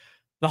Hronek.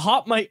 The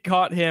hot mic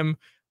caught him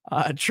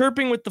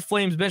chirping with the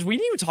Flames bench. We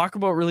didn't even talk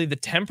about really the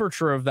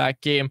temperature of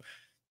that game.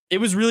 It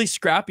was really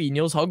scrappy.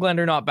 Niels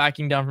Höglander not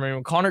backing down from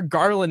anyone. Connor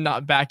Garland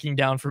not backing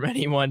down from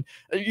anyone.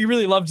 You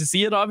really love to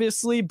see it,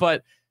 obviously,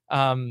 but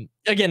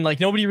again,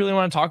 like nobody really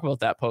wanted to talk about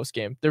that post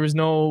game. There was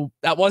no,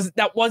 that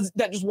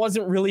just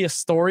wasn't really a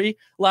story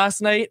last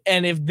night.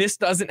 And if this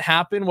doesn't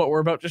happen, what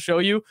we're about to show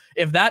you,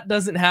 if that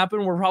doesn't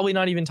happen, we're probably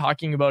not even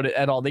talking about it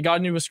at all. They got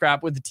into a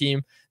scrap with the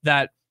team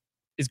that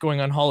is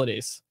going on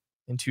holidays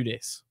in 2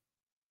 days.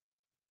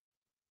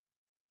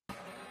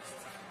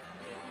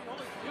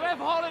 You have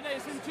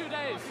holidays in 2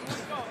 days.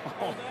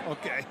 Oh,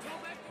 okay.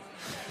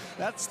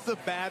 That's the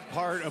bad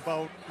part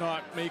about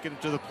not making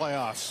it to the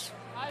playoffs.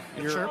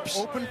 You're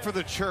open for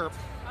the chirp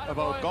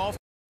about golf.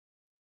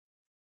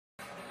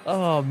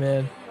 Oh,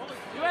 man.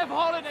 You have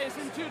holidays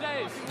in 2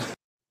 days.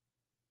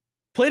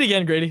 Play it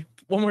again, Grady.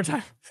 One more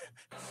time.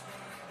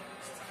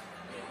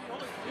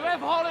 You have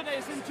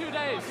holidays in 2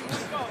 days.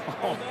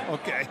 Oh,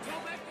 okay.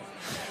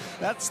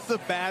 That's the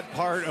bad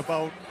part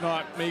about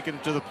not making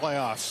it to the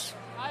playoffs.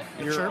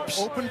 You're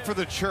open for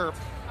the chirp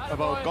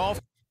about golf.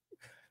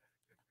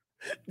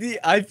 The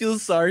I feel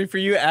sorry for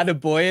you,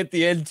 attaboy at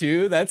the end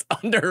too. That's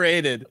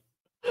underrated.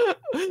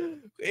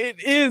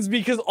 It is,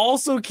 because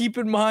also keep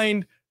in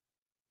mind,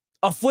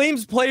 a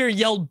Flames player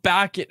yelled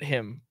back at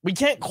him. We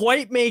can't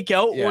quite make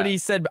out what he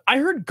said, but I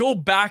heard "go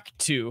back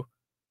to,"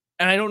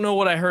 and I don't know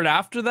what I heard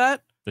after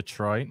that.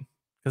 Detroit,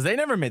 because they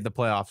never made the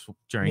playoffs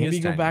during his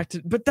Maybe go tenure. back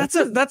to, but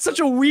that's such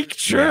a weak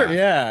chirp.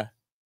 Yeah.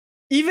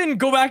 Even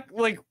go back,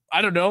 like,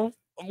 I don't know,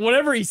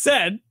 whatever he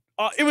said.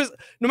 It was,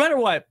 no matter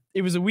what,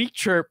 it was a weak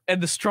chirp,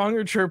 and the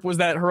stronger chirp was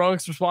that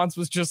Hronek's response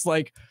was just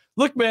like,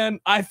 "Look, man,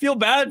 I feel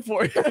bad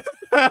for you."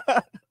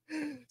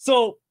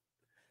 So,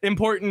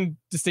 important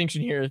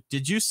distinction here.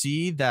 Did you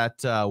see that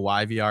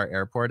YVR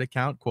airport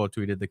account quote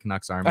tweeted the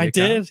CanucksArmy? I account?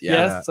 did.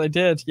 Yes, I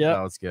did. Yeah,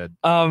 that was good.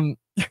 I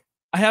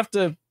have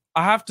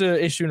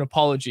to issue an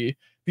apology,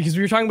 because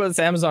we were talking about this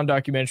Amazon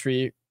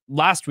documentary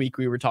last week.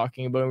 We were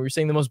talking about, and we were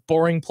saying the most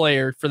boring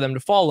player for them to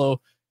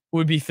follow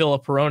would be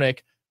Filip Hronek.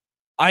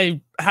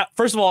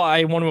 First of all,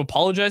 I want to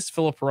apologize to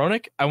Filip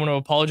Hronek. I want to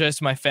apologize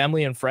to my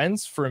family and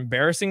friends for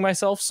embarrassing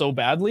myself so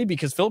badly,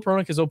 because Filip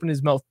Hronek has opened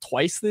his mouth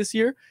twice this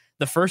year.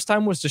 The first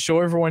time was to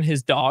show everyone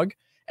his dog,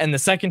 and the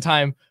second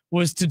time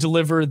was to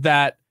deliver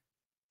that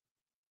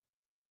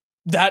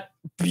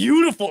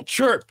beautiful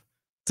chirp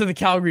to the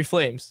Calgary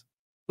Flames.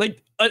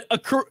 Like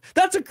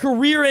that's a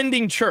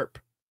career-ending chirp.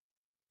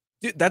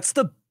 Dude, that's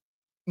the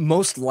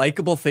most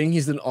likable thing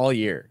he's done all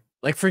year.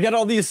 Like, forget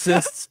all the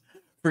assists.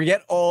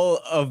 Forget all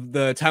of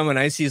the time on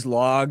ice he's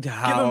logged.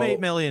 How Give him $8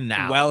 million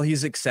now. Well,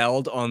 he's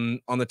excelled on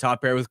the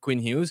top pair with Quinn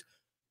Hughes.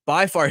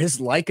 By far, his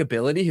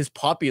likability, his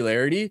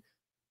popularity,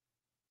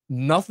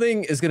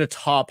 nothing is going to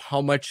top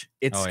how much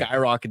it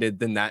skyrocketed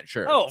than that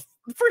shirt. Oh,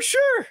 for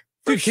sure.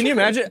 Dude, can you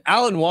imagine?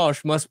 Alan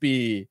Walsh must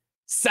be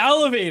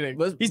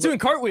salivating. He's doing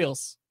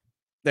cartwheels.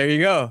 There you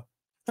go.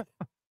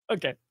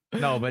 Okay.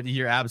 No, but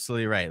you're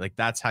absolutely right. Like,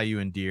 that's how you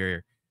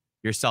endear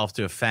yourself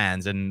to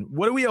fans. And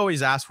what do we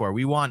always ask for?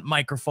 We want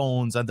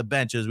microphones on the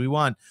benches. We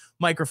want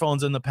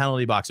microphones in the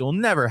penalty box. It will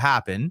never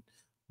happen,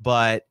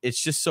 but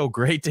it's just so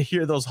great to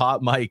hear those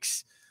hot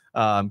mics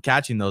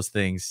catching those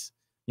things.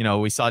 You know,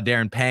 we saw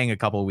Darren Pang a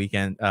couple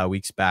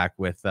weeks back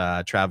with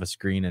Travis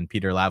Green and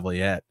Peter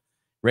Lavalliette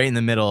right in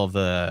the middle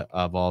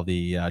of all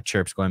the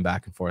chirps going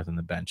back and forth on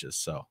the benches.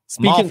 So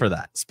I'm all for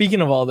that.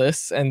 Speaking of all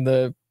this and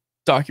the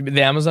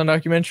Amazon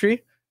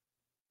documentary,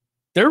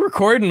 they're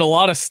recording a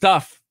lot of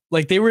stuff.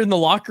 Like, they were in the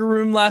locker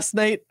room last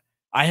night.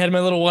 I had my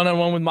little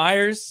one-on-one with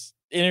Myers.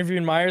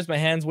 interviewing Myers, my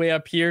hand's way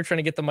up here, trying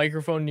to get the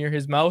microphone near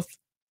his mouth.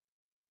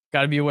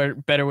 Got to be a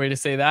better way to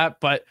say that.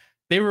 But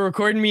they were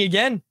recording me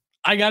again.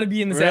 I got to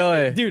be in this.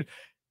 Really? Dude,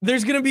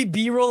 there's going to be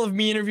B-roll of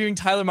me interviewing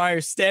Tyler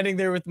Myers standing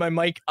there with my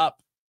mic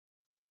up.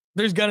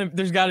 There's got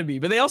to be.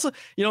 But they also,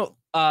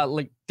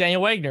 like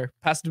Daniel Wagner,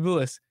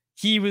 Pastabulis,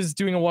 he was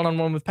doing a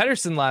one-on-one with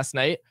Pettersson last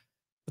night,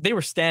 but they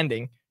were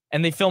standing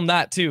and they filmed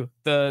that too.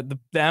 The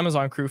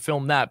Amazon crew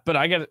filmed that. But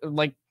I got,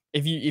 like,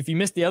 if you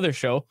missed the other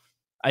show,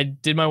 I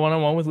did my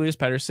one-on-one with Elias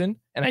Pettersson,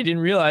 and I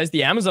didn't realize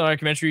the Amazon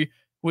documentary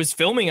was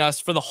filming us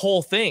for the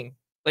whole thing.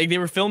 Like, they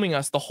were filming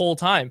us the whole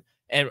time,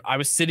 and I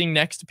was sitting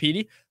next to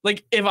Petey.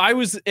 Like, if I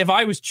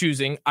was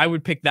choosing, I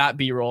would pick that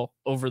B-roll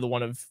over the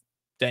one of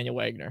Daniel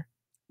Wagner.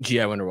 Gee,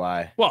 I wonder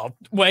why. Well,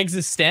 Wags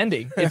is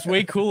standing. It's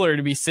way cooler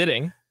to be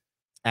sitting.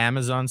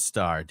 Amazon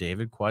star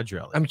David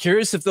Quadrelli. I'm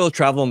curious if they'll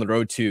travel on the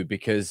road too,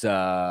 because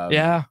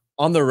Yeah.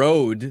 on the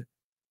road,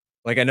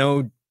 like I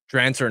know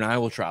Drancer and I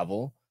will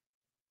travel.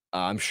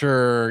 I'm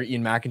sure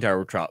Ian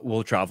McIntyre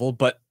will travel,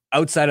 but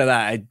outside of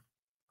that,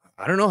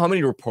 I don't know how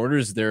many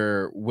reporters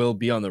there will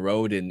be on the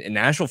road. In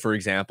Nashville, for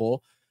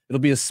example, it'll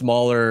be a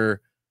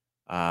smaller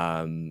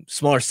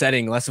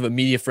setting, less of a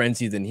media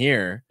frenzy than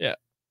here. Yeah.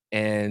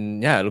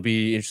 And yeah, it'll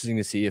be interesting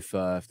to see if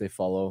they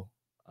follow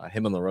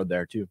him on the road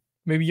there too.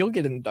 Maybe you'll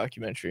get in the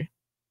documentary.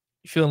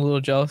 You feeling a little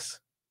jealous?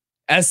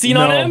 As seen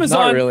on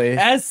Amazon. Not really.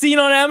 As seen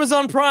on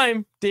Amazon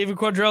Prime, David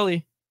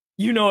Quadrelli.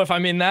 You know if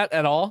I'm in that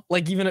at all.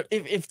 Like, even if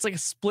it's like a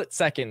split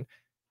second,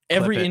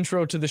 every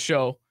intro to the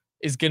show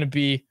is going to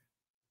be,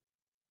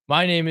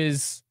 my name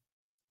is,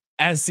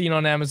 as seen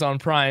on Amazon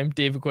Prime,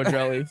 David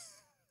Quadrelli,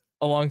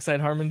 alongside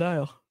Harmon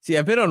Dial. See,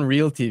 I've been on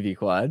real TV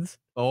quads.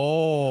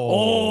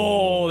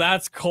 Oh,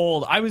 that's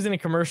cold. I was in a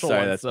commercial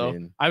once, though.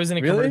 mean. I was in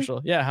a Really?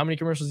 commercial. Yeah, how many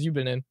commercials you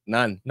been in?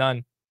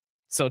 None.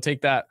 So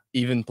take that.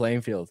 Even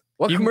playing field.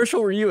 What Even-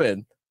 commercial were you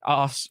in?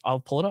 I'll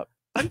pull it up.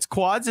 When's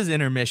Quads'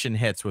 intermission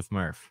hits with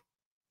Murph?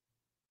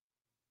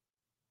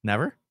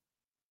 Never?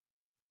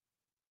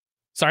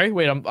 Sorry,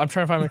 wait, I'm trying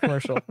to find my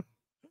commercial.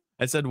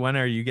 I said, when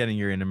are you getting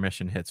your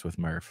intermission hits with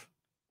Murph?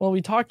 Well,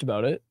 we talked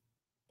about it,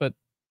 but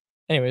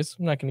anyways,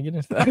 I'm not going to get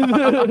into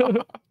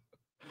that.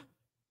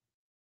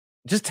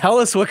 Just tell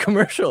us what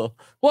commercial.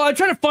 Well, I'm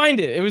trying to find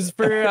it. It was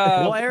for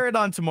We'll air it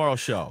on tomorrow's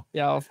show.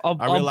 yeah. Are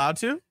we allowed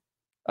to?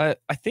 I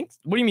think.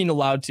 What do you mean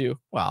allowed to?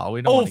 Well,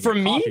 we don't. Oh, want to for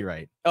get me?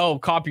 copyright. Oh,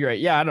 copyright.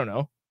 Yeah, I don't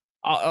know.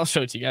 I'll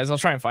show it to you guys. I'll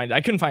try and find it.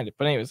 I couldn't find it,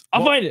 but anyways,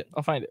 I'll find it.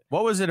 I'll find it.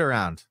 What was it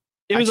around?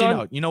 It was Actually, on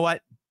no. You know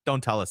what?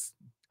 Don't tell us.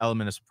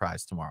 Element of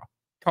surprise tomorrow.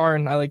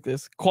 Karn. I like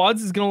this.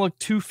 Quads is gonna look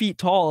 2 feet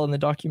tall in the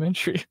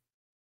documentary.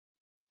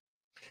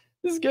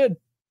 This is good.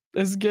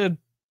 This is good.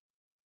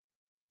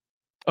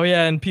 Oh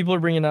yeah, and people are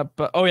bringing up.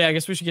 Oh yeah, I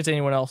guess we should get to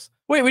anyone else.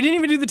 Wait, we didn't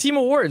even do the team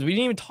awards. We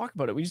didn't even talk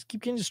about it. We just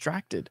keep getting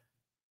distracted.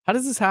 How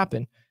does this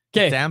happen?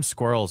 Okay, Damn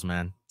squirrels,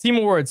 man. team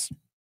awards.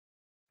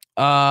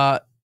 Yeah,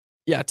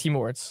 team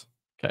awards.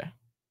 Okay.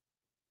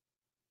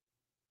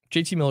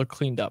 JT Miller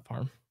cleaned up,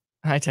 Harm.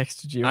 I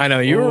texted you. I know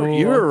you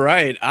were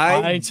right.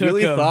 I took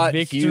really a thought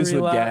victory Hughes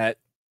would lap. get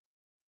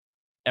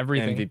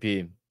Everything.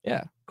 MVP.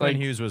 Yeah. Quinn Like,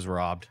 Hughes was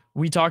robbed.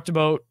 we talked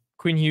about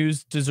Quinn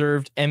Hughes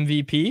deserved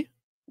MVP.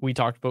 We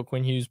talked about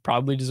Quinn Hughes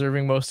probably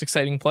deserving most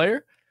exciting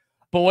player.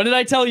 But what did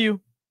I tell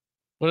you?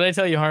 What did I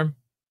tell you, Harm?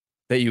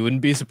 That you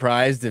wouldn't be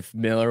surprised if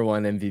Miller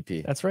won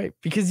MVP. That's right.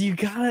 Because you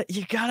gotta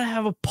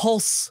have a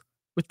pulse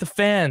with the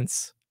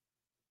fans.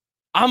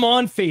 I'm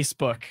on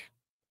Facebook.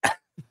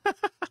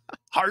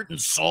 Heart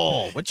and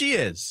soul, which he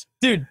is.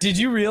 Dude, did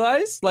you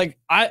realize? Like,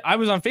 I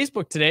was on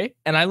Facebook today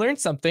and I learned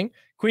something.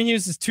 Quinn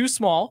Hughes is too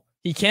small.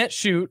 He can't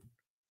shoot.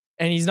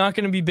 And he's not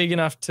going to be big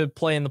enough to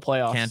play in the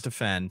playoffs. Can't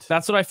defend.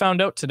 That's what I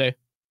found out today.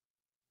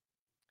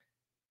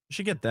 You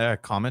should get the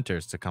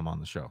commenters to come on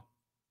the show.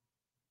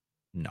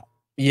 No.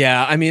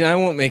 Yeah, I mean, I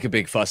won't make a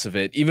big fuss of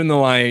it, even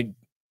though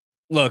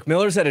look,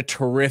 Miller's had a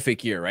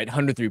terrific year, right?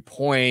 103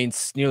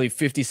 points, nearly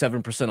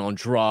 57% on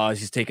draws.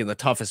 He's taken the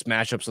toughest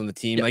matchups on the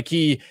team. Yep. Like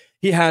he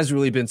has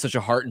really been such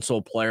a heart and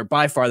soul player,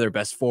 by far their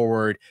best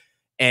forward.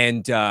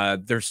 And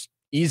there's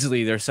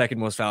easily their second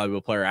most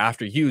valuable player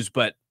after Hughes,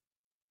 but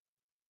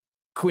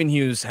Quinn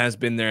Hughes has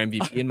been their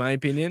MVP in my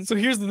opinion. So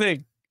here's the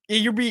thing.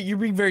 You're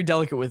being very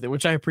delicate with it,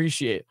 which I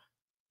appreciate.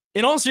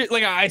 In all seriousness,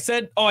 like I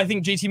said, I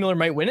think JT Miller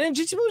might win. And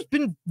JT Miller's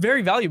been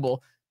very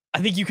valuable. I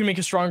think you can make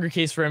a stronger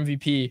case for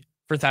MVP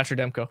for Thatcher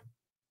Demko.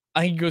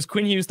 I think it goes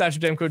Quinn Hughes, Thatcher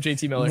Demko,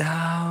 JT Miller. No,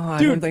 I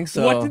Dude, don't think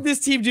so. What did this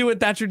team do when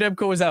Thatcher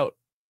Demko was out?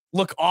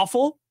 Look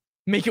awful?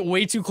 Make it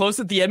way too close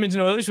that the Edmonton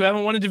Oilers, who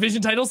haven't won a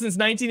division title since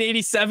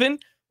 1987,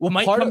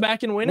 might come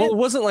back and win it? Well, it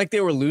wasn't like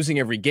they were losing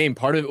every game.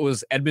 Part of it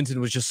was Edmonton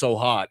was just so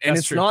hot. And That's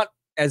it's true. not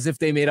as if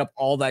they made up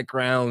all that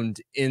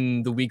ground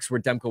in the weeks where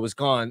Demko was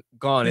gone.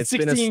 The It's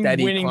been a 16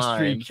 steady winning climb.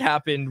 streak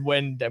happened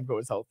when Demko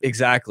was healthy.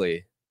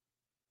 Exactly.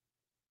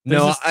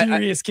 There's No, a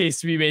serious case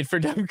to be made for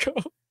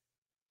Demko.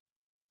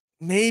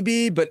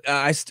 maybe, but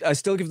I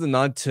still give the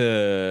nod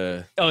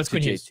to Oh, it's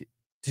Quinn Hughes.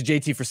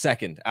 JT for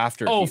second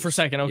after. Oh, Hughes. for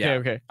second. Okay, Yeah.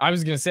 okay. I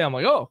was gonna say, I'm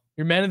like, oh,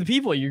 you're man of the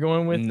people. You're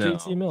going with No.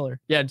 JT Miller.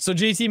 Yeah. So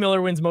JT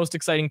Miller wins most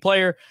exciting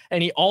player,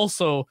 and he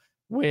also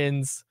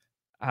wins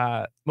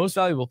most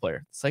valuable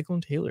player,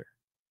 Cyclone Taylor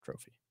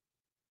trophy.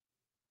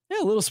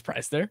 Yeah, a little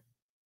surprise there.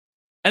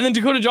 And then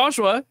Dakota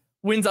Joshua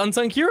wins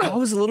unsung hero. I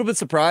was a little bit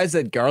surprised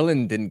that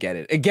Garland didn't get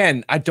it.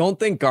 Again, I don't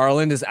think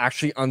Garland is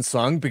actually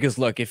unsung because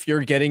look, if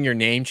you're getting your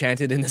name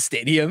chanted in the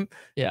stadium,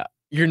 yeah,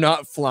 you're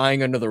not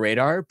flying under the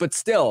radar. But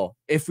still,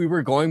 if we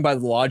were going by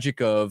the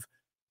logic of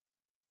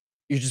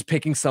you're just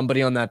picking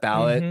somebody on that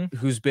ballot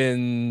who's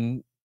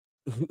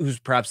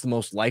perhaps the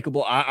most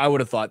likable, I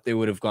would have thought they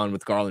would have gone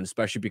with Garland,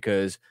 especially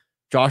because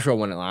Joshua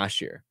won it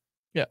last year.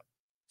 Yeah.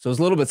 So I was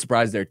a little bit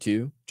surprised there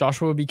too.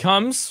 Joshua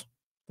becomes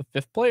the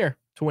 5th player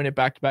to win it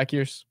back-to-back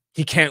years.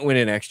 He can't win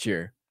it next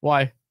year.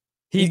 Why?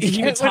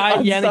 He would tie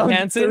Yannick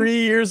Hansen 3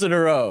 years in a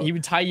row. He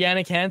would tie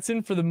Yannick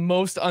Hansen for the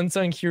most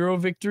unsung hero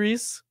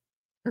victories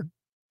or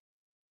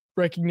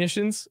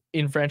recognitions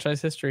in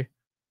franchise history.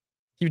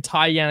 He would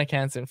tie Yannick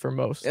Hansen for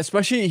most.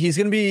 Especially he's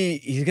gonna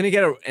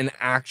get an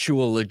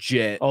actual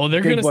legit they're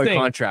big gonna boy sing.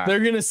 contract.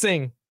 They're gonna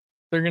sing.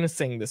 They're gonna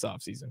sing this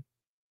offseason.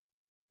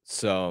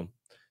 So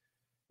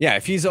yeah,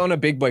 if he's on a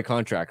big boy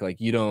contract,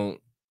 like you don't,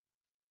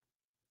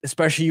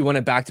 especially you won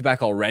it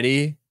back-to-back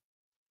already.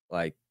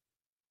 Like,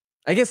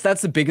 I guess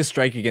that's the biggest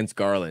strike against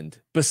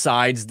Garland,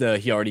 besides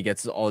he already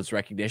gets all his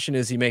recognition,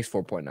 is he makes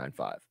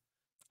 4.95.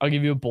 I'll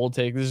give you a bold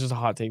take. This is just a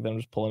hot take that I'm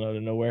just pulling out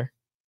of nowhere.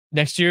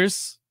 Next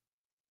year's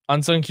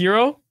unsung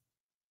hero,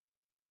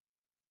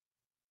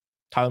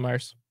 Tyler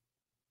Myers.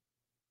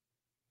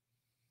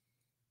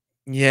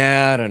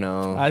 Yeah, I don't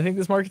know. I think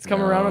this market's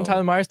coming around on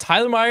Tyler Myers.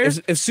 Tyler Myers.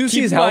 If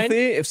Susie's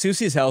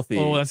healthy.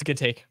 Oh, that's a good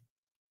take.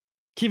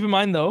 Keep in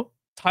mind though,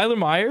 Tyler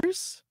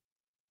Myers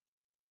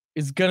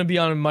is going to be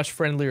on a much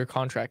friendlier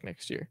contract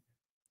next year.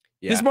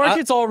 Yeah, this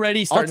market's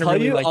already starting to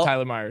really like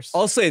Tyler Myers.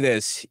 I'll say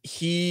this.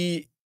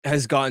 He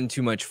has gotten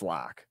too much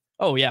flack.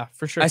 Oh, yeah,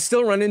 for sure. I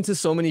still run into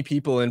so many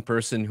people in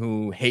person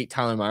who hate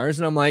Tyler Myers,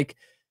 and I'm like,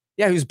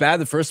 yeah, he was bad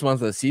the first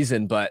month of the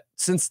season, but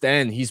since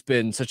then, he's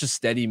been such a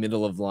steady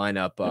middle of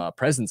lineup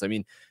presence. I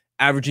mean,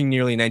 averaging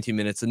nearly 19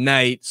 minutes a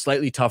night,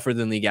 slightly tougher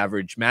than league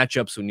average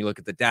matchups when you look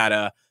at the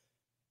data.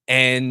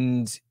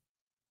 And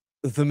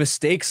the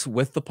mistakes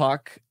with the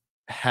puck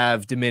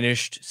have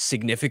diminished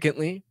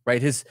significantly,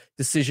 right? His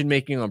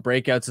decision-making on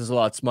breakouts is a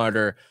lot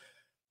smarter.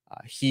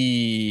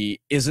 He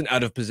isn't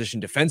out of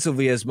position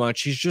defensively as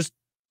much. He's just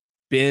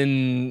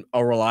been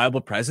a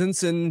reliable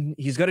presence, and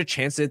he's got a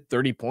chance at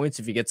 30 points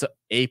if he gets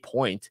a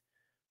point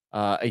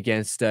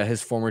against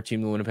his former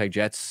team, the Winnipeg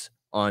Jets,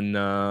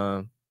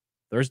 on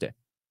Thursday.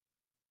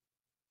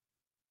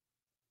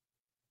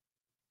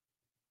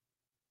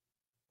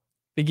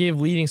 They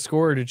gave leading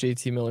scorer to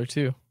JT Miller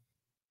too.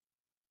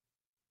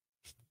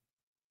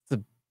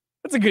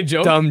 That's a good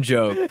joke. Dumb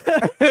joke.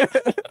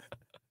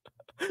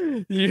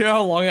 You know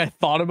how long I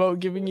thought about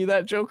giving you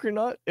that joke or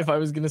not, if I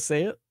was going to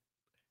say it?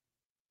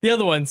 The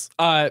other ones,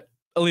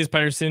 Elias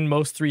Pettersson,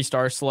 most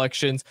 3-star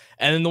selections.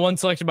 And then the one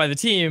selected by the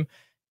team,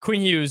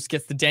 Quinn Hughes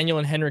gets the Daniel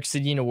and Henrik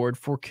Sedin Award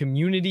for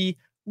community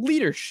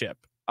leadership.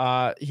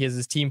 He has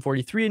his Team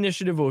 43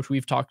 initiative, which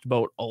we've talked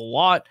about a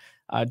lot,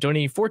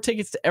 donating 4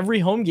 tickets to every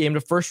home game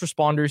to first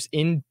responders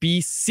in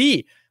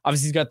BC.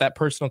 Obviously, he's got that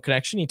personal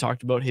connection. He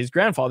talked about his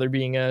grandfather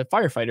being a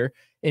firefighter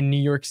in New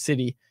York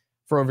City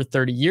for over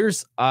 30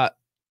 years.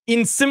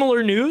 In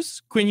similar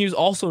news, Quinn Hughes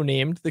also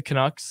named the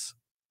Canucks.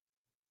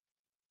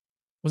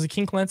 Was it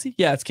King Clancy?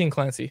 Yeah, it's King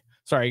Clancy.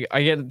 Sorry,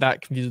 I get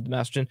that confused with the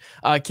Masterton.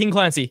 King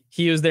Clancy.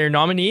 He was their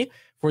nominee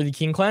for the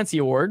King Clancy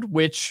Award,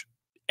 which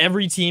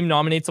every team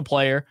nominates a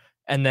player,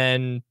 and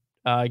then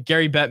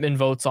Gary Bettman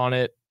votes on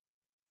it.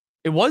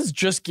 It was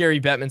just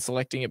Gary Bettman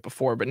selecting it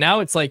before, but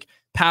now it's like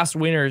past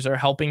winners are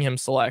helping him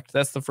select.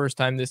 That's the first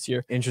time this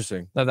year.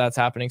 Interesting. That's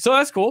happening. So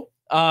that's cool.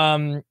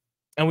 And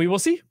we will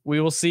see. We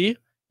will see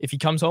if he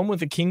comes home with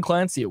the King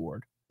Clancy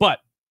Award. But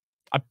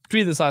I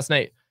tweeted this last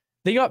night.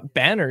 They got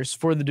banners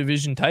for the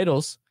division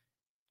titles.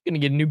 Going to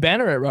get a new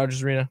banner at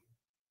Rogers Arena.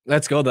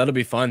 Let's go. That'll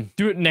be fun.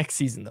 Do it next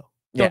season, though.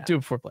 Don't do it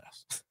before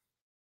playoffs.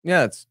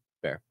 Yeah, that's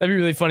fair. That'd be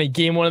really funny.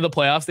 Game 1 of the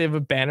playoffs, they have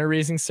a banner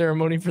raising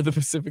ceremony for the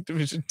Pacific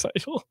Division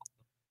title.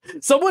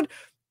 Someone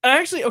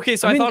actually, okay,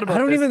 so I thought about I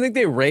don't this. even think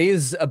they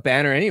raise a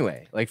banner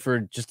anyway, like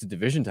for just a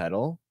division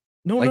title.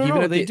 No, like even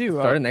no, at they the do.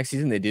 Start of next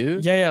season, they do.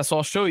 Yeah. So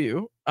I'll show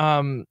you.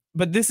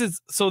 But this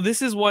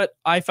is what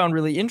I found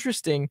really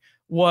interesting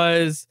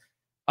was,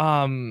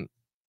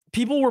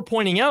 people were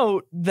pointing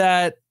out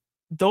that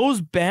those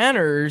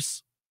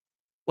banners,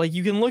 like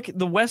you can look at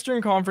the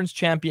Western Conference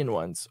champion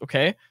ones.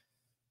 Okay.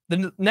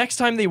 The next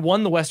time they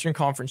won the Western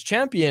Conference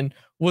champion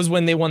was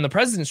when they won the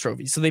President's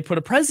Trophy. So they put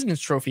a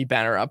President's Trophy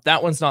banner up.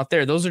 That one's not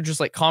there. Those are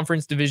just like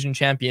conference division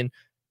champion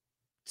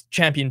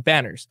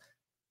banners.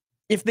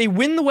 If they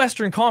win the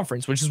Western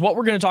Conference, which is what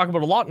we're going to talk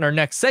about a lot in our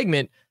next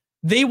segment,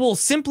 they will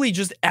simply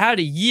just add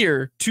a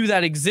year to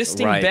that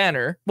existing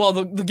banner. Well,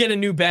 they'll get a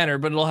new banner,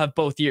 but it'll have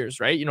both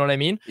years, right? You know what I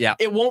mean? Yeah.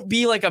 It won't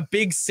be like a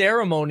big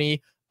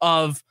ceremony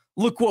of,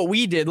 look what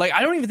we did. Like,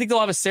 I don't even think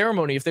they'll have a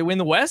ceremony if they win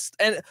the West.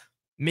 And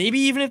maybe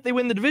even if they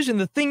win the division.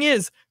 The thing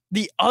is,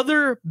 the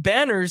other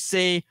banners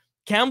say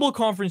Campbell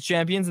Conference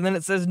champions, and then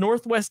it says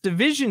Northwest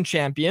Division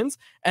champions,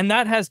 and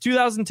that has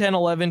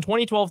 2010-11,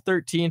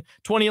 2012-13,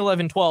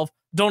 2011-12.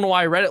 Don't know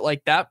why I read it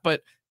like that,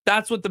 but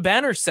that's what the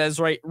banner says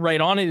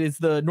right on it, is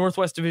the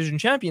Northwest Division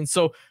champions.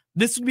 So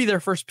this would be their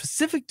first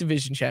Pacific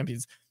Division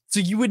champions. So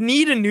you would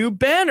need a new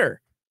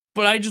banner.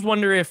 But I just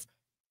wonder if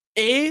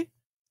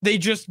they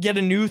just get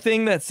a new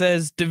thing that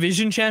says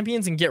division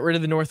champions and get rid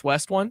of the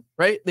Northwest one,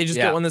 right? They just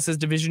get one that says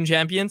division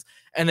champions,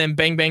 and then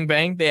bang, bang,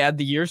 bang, they add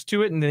the years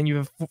to it, and then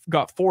you've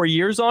got 4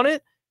 years on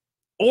it.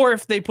 Or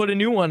if they put a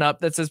new one up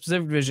that says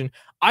Pacific Division.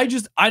 I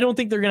don't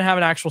think they're going to have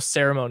an actual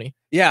ceremony.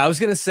 Yeah, I was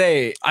going to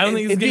say, I don't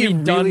think it's going to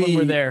be done when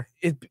we're there.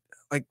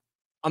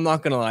 I'm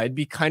not going to lie, it'd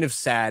be kind of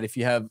sad if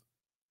you have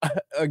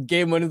a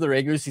game 1 of the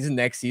regular season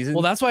next season.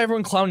 Well, that's why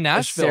everyone clowned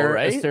Nashville,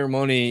 right? A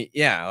ceremony,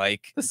 yeah,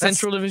 like the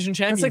Central Division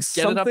champions. That's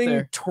like get something it up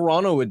there.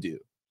 Toronto would do.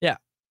 Yeah.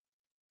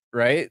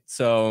 Right?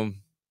 So,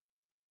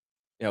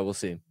 yeah, we'll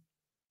see.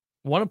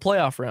 Won a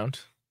playoff round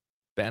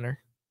banner.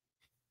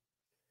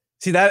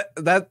 See,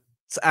 that's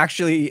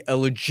actually a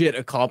legit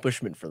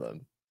accomplishment for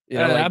them. You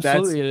know, like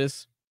absolutely it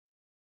is.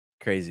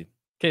 Crazy.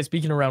 Okay,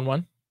 speaking of round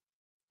 1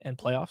 and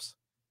playoffs,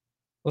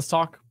 let's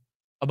talk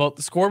about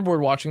the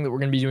scoreboard watching that we're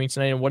going to be doing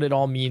tonight and what it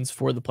all means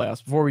for the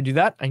playoffs. Before we do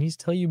that, I need to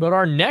tell you about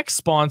our next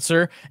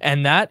sponsor,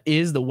 and that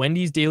is the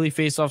Wendy's Daily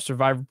Face-Off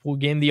Survivor Pool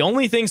game. The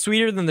only thing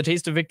sweeter than the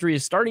taste of victory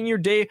is starting your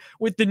day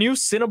with the new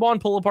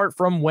Cinnabon Pull-Apart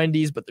from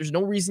Wendy's, but there's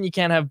no reason you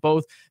can't have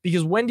both,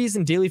 because Wendy's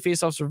and Daily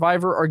Face-Off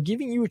Survivor are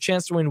giving you a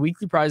chance to win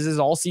weekly prizes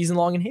all season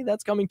long, and hey,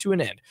 that's coming to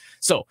an end.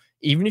 So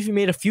even if you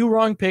made a few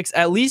wrong picks,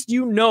 at least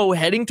you know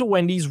heading to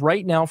Wendy's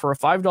right now for a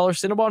 $5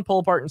 Cinnabon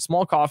Pull-Apart and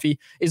small coffee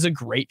is a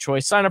great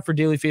choice. Sign up for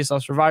Daily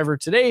Face-Off Survivor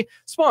today,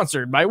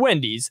 sponsored by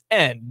Wendy's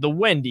and the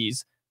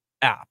Wendy's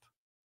app.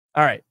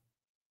 All right.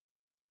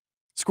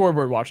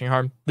 Scoreboard watching,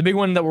 Harm. The big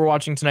one that we're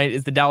watching tonight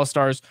is the Dallas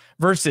Stars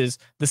versus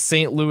the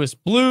St. Louis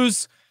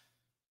Blues.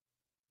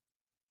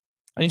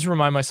 I need to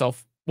remind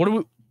myself, what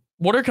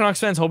are Canucks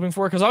fans hoping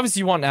for? Because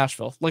obviously you want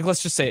Nashville. Like,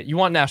 let's just say it. You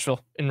want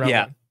Nashville in round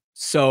 1.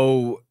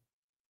 So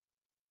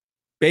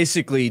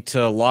basically,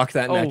 to lock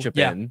that matchup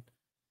in,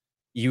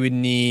 you would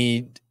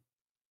need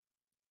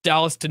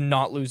Dallas to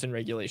not lose in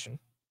regulation.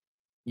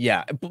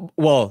 Yeah.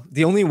 Well,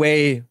 the only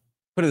way,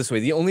 put it this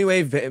way, the only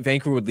way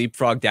Vancouver would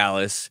leapfrog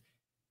Dallas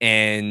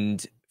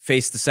and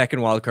face the second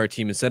wildcard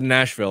team instead of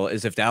Nashville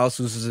is if Dallas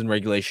loses in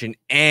regulation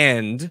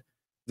and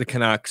the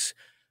Canucks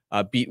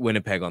beat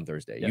Winnipeg on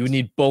Thursday. Yes. You would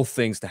need both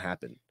things to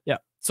happen. Yeah.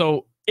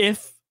 So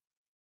if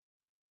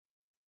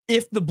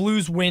the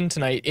Blues win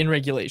tonight in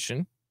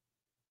regulation,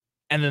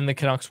 and then the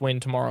Canucks win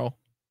tomorrow,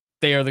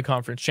 they are the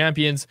conference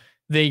champions.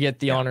 They get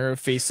the honor of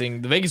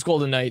facing the Vegas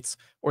Golden Knights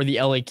or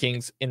the LA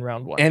Kings in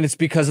round 1. And it's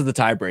because of the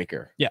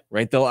tiebreaker. Yeah.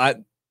 Right?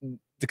 The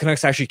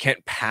Canucks actually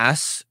can't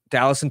pass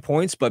Dallas in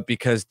points, but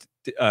because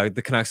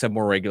the Canucks have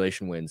more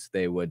regulation wins,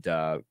 they would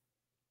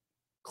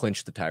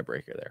clinch the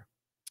tiebreaker there.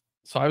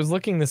 So I was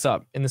looking this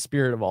up in the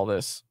spirit of all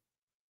this.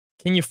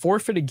 Can you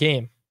forfeit a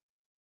game?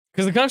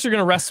 Because the Canucks are going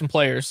to rest some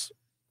players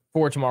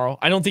for tomorrow.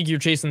 I don't think you're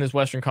chasing this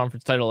Western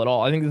Conference title at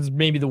all. I think this is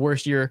maybe the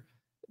worst year.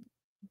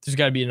 There's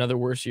got to be another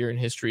worse year in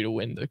history to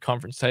win the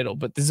conference title,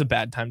 but this is a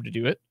bad time to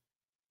do it.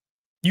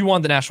 You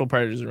want the Nashville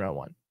Predators in round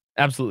 1.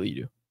 Absolutely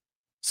you do.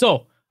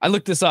 So I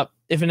looked this up.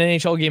 If an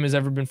NHL game has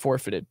ever been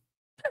forfeited.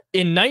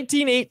 In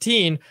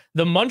 1918,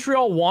 the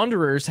Montreal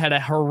Wanderers had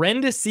a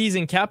horrendous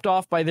season capped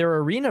off by their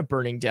arena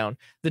burning down.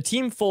 The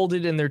team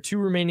folded and their 2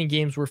 remaining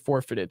games were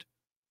forfeited.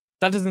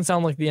 That doesn't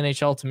sound like the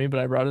NHL to me,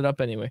 but I brought it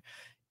up anyway.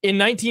 In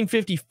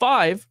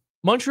 1955,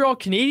 Montreal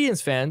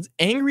Canadiens fans,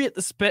 angry at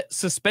the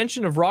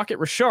suspension of Rocket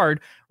Richard,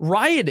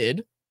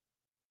 rioted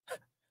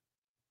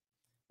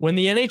when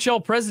the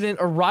NHL president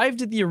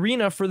arrived at the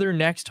arena for their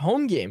next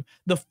home game.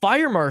 The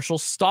fire marshal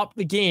stopped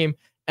the game,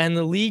 and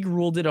the league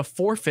ruled it a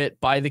forfeit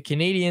by the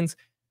Canadiens.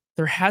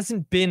 There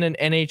hasn't been an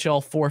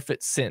NHL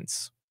forfeit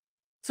since.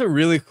 It's a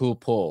really cool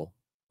pull.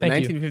 The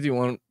Thank you.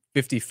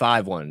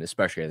 1951-55 one,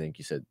 especially, I think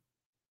you said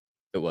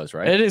it was,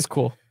 right? It is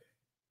cool.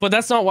 But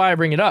that's not why I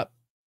bring it up.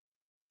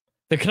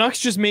 The Canucks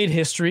just made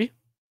history.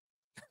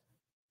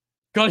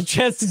 Got a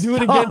chance to do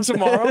it again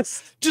tomorrow.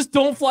 Just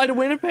don't fly to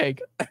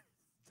Winnipeg.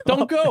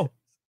 Don't go.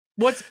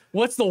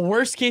 What's the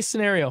worst case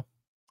scenario?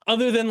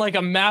 Other than like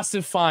a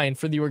massive fine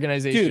for the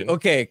organization. Dude,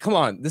 okay, come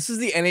on. This is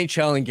the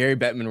NHL and Gary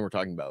Bettman we're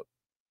talking about.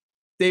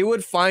 They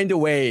would find a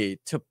way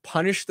to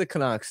punish the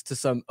Canucks to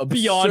some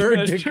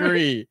absurd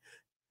degree.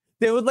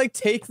 They would like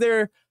take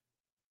their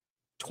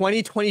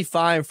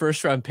 2025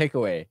 first round pick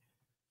away.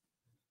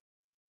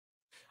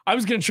 I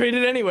was going to trade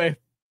it anyway.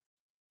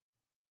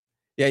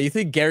 Yeah, you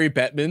think Gary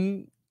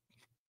Bettman,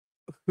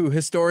 who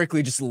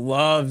historically just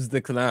loves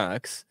the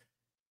Canucks,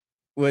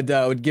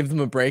 would give them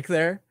a break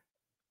there?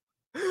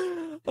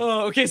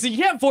 Oh, okay, so you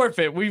can't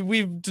forfeit.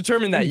 We've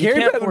determined that. You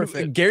can't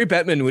forfeit. Gary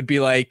Bettman would be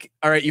like,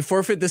 all right, you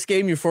forfeit this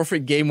game, you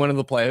forfeit game 1 of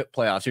the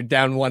playoffs. You're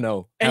down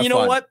 1-0. And you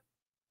know what?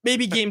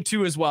 Maybe game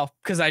 2 as well,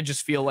 because I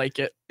just feel like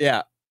it.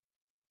 Yeah.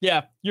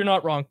 Yeah, you're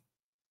not wrong.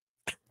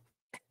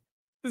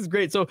 This is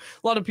great. So a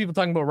lot of people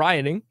talking about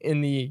rioting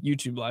in the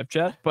YouTube live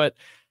chat, but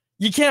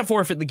You can't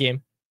forfeit the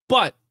game,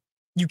 but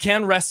you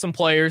can rest some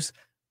players.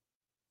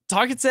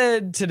 Tocchet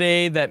said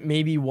today that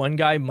maybe one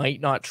guy might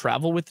not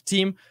travel with the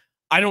team.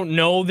 I don't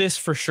know this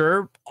for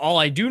sure. All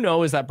I do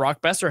know is that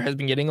Brock Besser has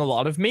been getting a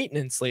lot of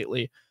maintenance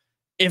lately.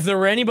 If there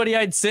were anybody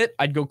I'd sit,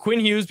 I'd go Quinn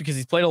Hughes because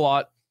he's played a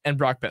lot, and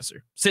Brock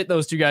Besser. Sit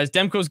those two guys.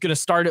 Demko's going to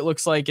start, it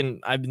looks like,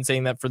 and I've been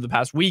saying that for the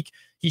past week.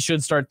 He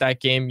should start that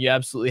game. You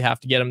absolutely have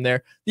to get him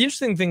there. The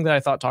interesting thing that I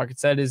thought Tocchet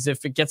said is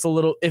if the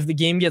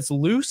game gets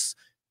loose,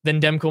 then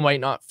Demko might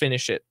not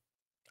finish it.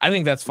 I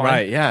think that's fine.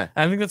 Right, yeah.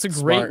 I think that's a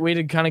great way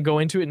to kind of go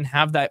into it and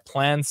have that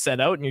plan set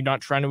out, and you're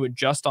not trying to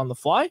adjust on the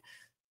fly.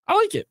 I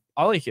like it.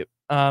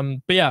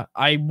 But yeah,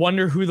 I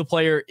wonder who the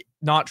player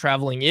not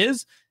traveling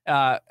is.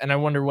 And I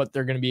wonder what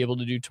they're going to be able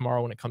to do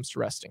tomorrow when it comes to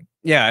resting.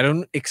 Yeah, I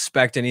don't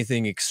expect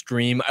anything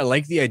extreme. I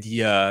like the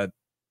idea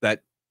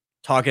that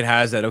Tocchet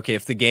has that, okay,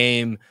 if the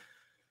game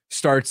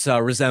starts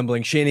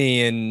resembling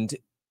shinny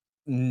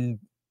and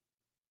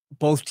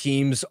both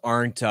teams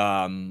aren't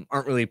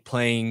really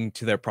playing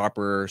to their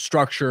proper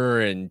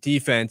structure and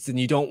defense, then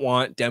you don't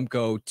want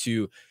Demko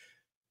to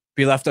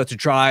be left out to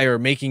dry or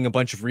making a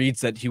bunch of reads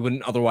that he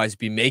wouldn't otherwise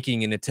be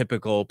making in a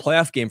typical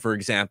playoff game, for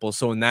example.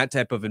 So in that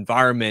type of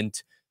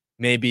environment,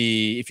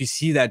 maybe if you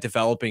see that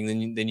developing,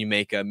 then you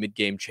make a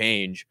mid-game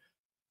change.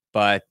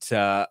 But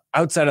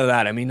outside of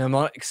that, I mean, I'm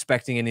not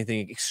expecting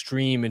anything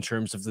extreme in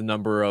terms of the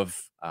number of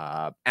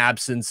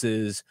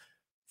absences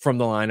from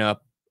the lineup.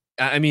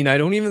 I mean, I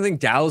don't even think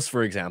Dallas,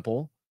 for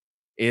example,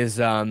 is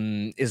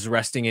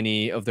resting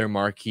any of their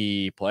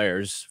marquee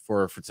players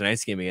for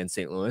tonight's game against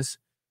St. Louis.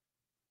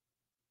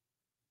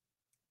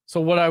 So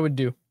what I would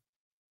do,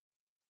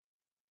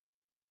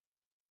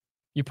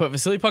 you put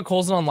Vasily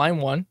Podkolzin on line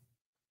 1,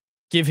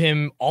 give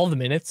him all the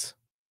minutes,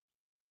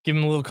 give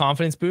him a little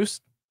confidence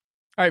boost.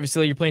 All right,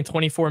 Vasily, you're playing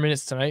 24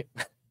 minutes tonight.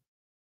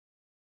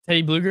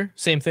 Teddy Bluger,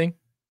 same thing.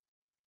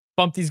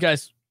 Bump these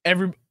guys.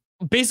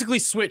 Basically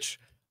switch.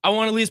 I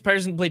want Elias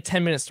Pettersson to play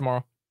 10 minutes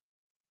tomorrow.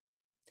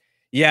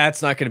 Yeah,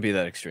 it's not going to be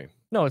that extreme.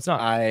 No, it's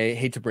not. I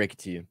hate to break it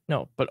to you.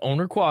 No, but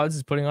owner Quads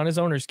is putting on his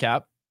owner's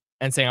cap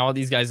and saying I want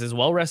these guys as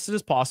well rested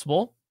as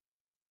possible.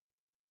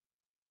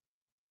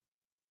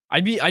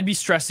 I'd be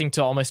stressing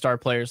to all my star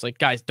players, like,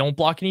 guys, don't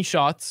block any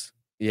shots.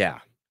 Yeah.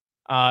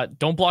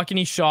 Don't block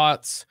any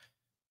shots.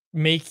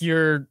 Make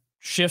your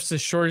shifts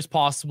as short as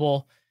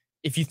possible.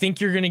 If you think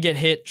you're going to get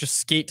hit, just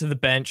skate to the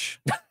bench.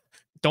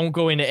 Don't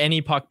go into any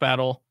puck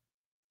battle.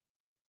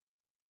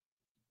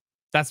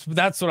 That's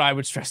what I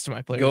would stress to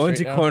my players. Go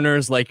into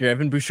corners like you're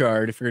Evan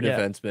Bouchard if you're a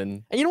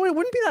defenseman. And you know what? It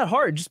wouldn't be that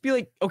hard. Just be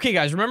like, okay,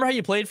 guys, remember how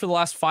you played for the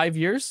last 5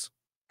 years?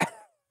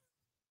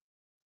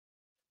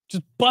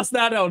 Just bust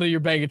that out of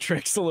your bag of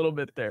tricks a little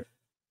bit there.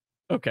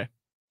 Okay.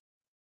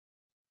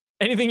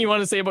 Anything you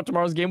want to say about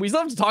tomorrow's game? We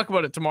still have to talk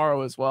about it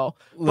tomorrow as well.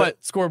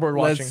 But scoreboard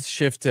watching. Let's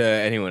shift to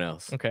anyone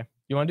else. Okay.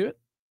 You want to do it?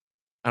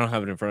 I don't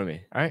have it in front of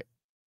me. All right.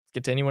 Let's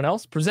get to anyone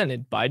else.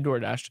 Presented by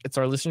DoorDash. It's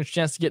our listeners'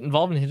 chance to get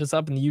involved and hit us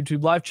up in the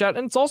YouTube live chat.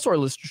 And it's also our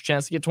listeners'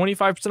 chance to get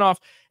 25% off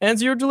and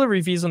 0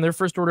 delivery fees on their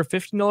first order of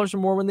 $15 or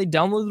more when they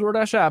download the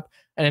DoorDash app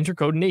and enter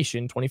code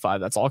NATION25.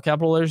 That's all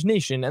capital letters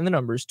NATION and the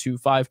numbers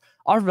 25.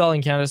 Offer valid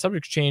in Canada.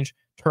 Subject to change.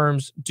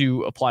 Terms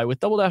do apply. With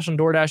Double Dash on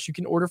DoorDash, you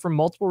can order from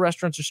multiple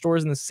restaurants or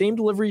stores in the same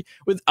delivery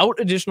without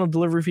additional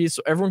delivery fees,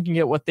 so everyone can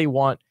get what they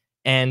want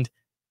and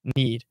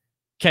need.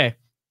 Okay.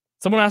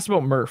 Someone asked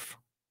about Murph.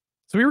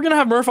 So we were going to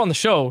have Murph on the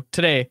show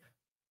today.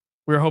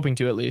 We were hoping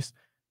to, at least.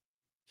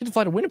 He had to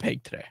fly to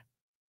Winnipeg today.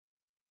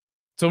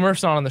 So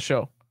Murph's not on the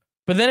show.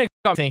 But then it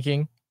got me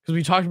thinking, because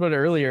we talked about it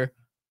earlier,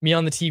 me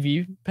on the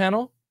TV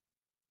panel.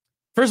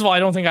 First of all, I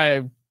don't think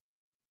I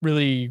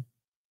really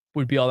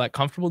would be all that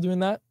comfortable doing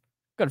that.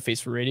 Got a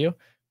face for radio.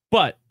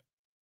 But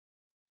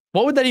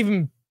what would that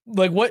even,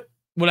 like, what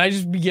would I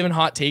just be giving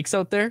hot takes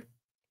out there?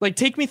 Like,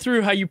 take me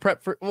through how you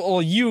prep for,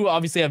 well, you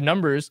obviously have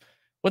numbers.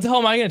 What the hell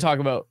am I going to talk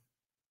about?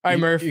 All right,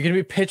 Murph. You're going to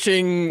be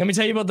pitching. Let me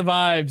tell you about the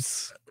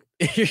vibes.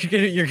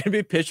 You're gonna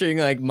be pitching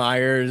like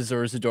Myers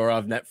or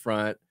Zadorov net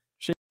front.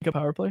 Shake a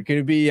power play. You're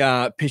gonna be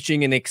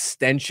pitching an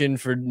extension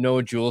for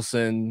Noah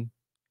Juleson.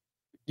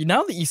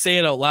 Now that you say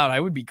it out loud, I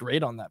would be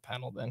great on that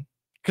panel then,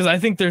 because I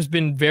think there's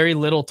been very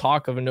little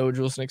talk of a Noah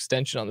Juleson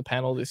extension on the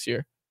panel this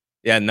year.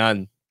 Yeah,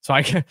 none. So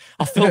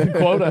I'll fill the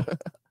quota.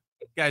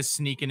 Guys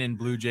sneaking in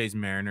Blue Jays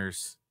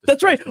Mariners.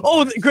 That's right.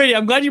 Oh, Grady,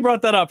 I'm glad you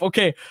brought that up.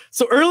 Okay,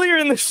 so earlier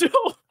in the show,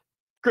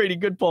 Grady,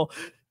 good pull.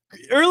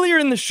 Earlier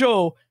in the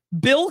show,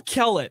 Bill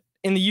Kellett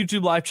in the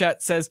YouTube live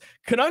chat says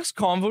Canucks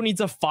Convo needs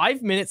a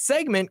 5-minute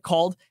segment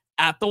called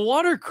At the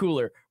Water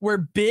Cooler, where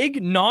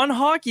big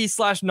non-hockey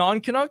 /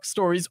 non-Canuck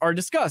stories are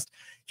discussed.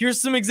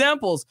 Here's some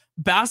examples.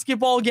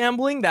 Basketball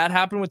gambling, that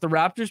happened with the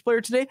Raptors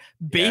player today.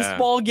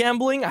 Baseball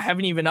gambling, I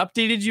haven't even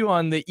updated you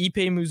on the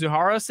Ipe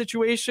Mizuhara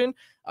situation.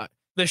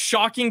 The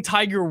shocking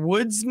Tiger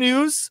Woods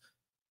news,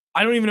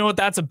 I don't even know what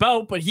that's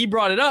about, but he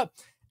brought it up.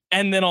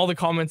 And then all the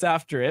comments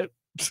after it.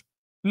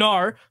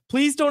 Nar,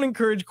 please don't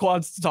encourage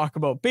Quads to talk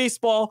about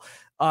baseball.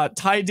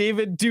 Ty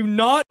David, do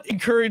not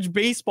encourage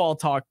baseball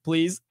talk,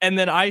 please. And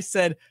then I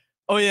said,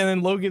 Oh yeah, and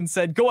then Logan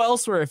said, "Go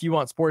elsewhere if you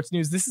want sports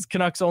news. This is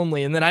Canucks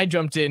only." And then I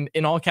jumped in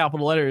all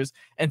capital letters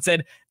and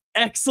said,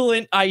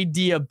 "Excellent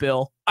idea,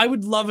 Bill. I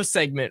would love a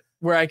segment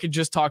where I could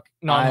just talk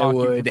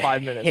non-hockey for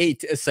 5 minutes."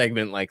 Hate a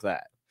segment like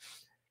that.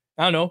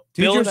 I don't know.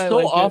 Dude, Bill you're and I so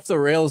like off it. the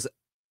rails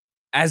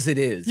as it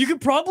is. You could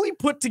probably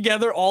put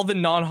together all the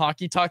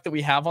non-hockey talk that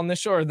we have on this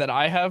show, or that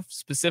I have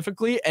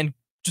specifically, and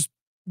just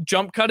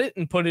jump cut it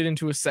and put it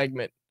into a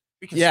segment.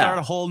 We can start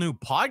a whole new We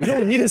podcast.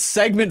 don't need a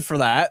segment for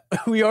that.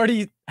 We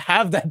already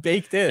have that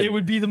baked in. It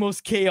would be the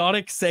most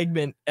chaotic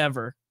segment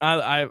ever.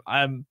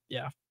 I'm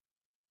yeah.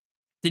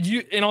 Did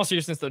you, in all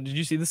seriousness though, did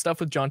you see the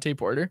stuff with John Tay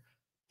Porter?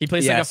 He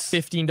plays like a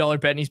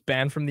 $15 bet and he's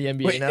banned from the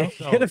NBA Wait, now.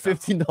 he had a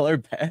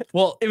 $15 bet.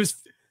 Well, it was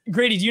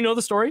Grady. Do you know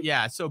the story?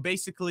 Yeah. So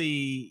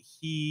basically,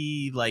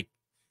 he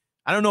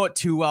I don't know it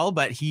too well,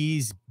 but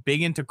he's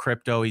big into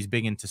crypto. He's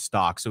big into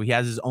stocks. So he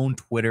has his own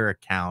Twitter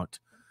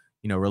account,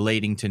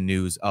 relating to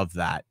news of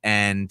that.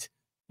 And,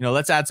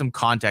 let's add some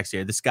context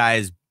here. This guy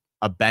is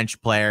a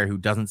bench player who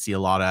doesn't see a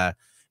lot of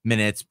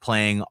minutes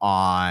playing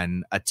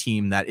on a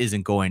team that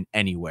isn't going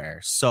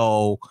anywhere.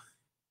 So,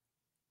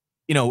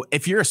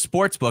 if you're a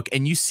sports book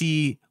and you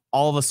see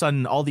all of a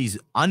sudden all these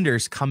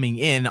unders coming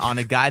in on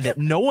a guy that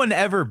no one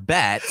ever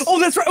bets. Oh,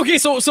 that's right. Okay,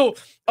 so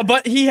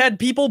but he had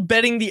people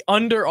betting the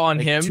under on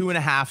him.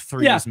 2.5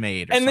 threes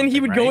made. And then he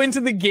would go into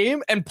the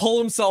game and pull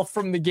himself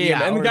from the game.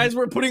 Yeah, and the guys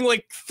were putting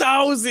like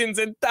thousands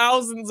and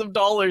thousands of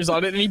dollars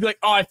on it. And he'd be like,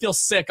 "Oh, I feel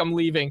sick. I'm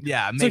leaving."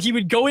 Yeah. So he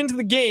would go into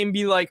the game,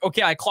 be like,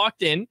 "Okay, I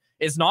clocked in.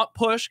 It's not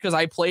push because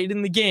I played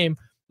in the game.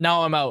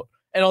 Now I'm out."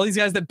 And all these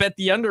guys that bet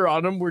the under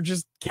on him were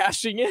just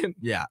cashing in.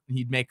 Yeah,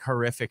 he'd make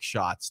horrific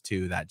shots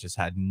too that just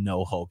had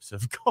no hopes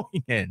of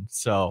going in.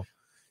 So,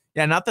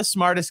 yeah, not the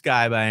smartest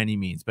guy by any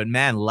means, but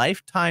man,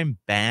 lifetime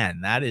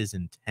ban. That is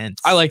intense.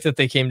 I like that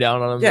they came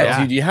down on him.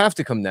 Yeah, dude, you have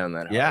to come down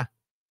that hard. Yeah.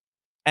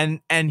 And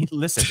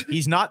listen,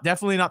 he's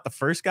definitely not the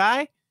first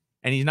guy,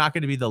 and he's not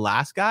going to be the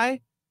last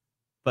guy.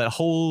 But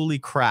holy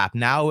crap!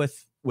 Now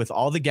with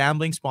all the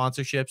gambling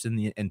sponsorships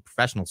in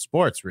professional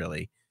sports,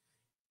 really,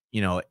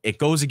 it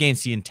goes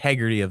against the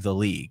integrity of the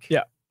league.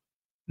 Yeah.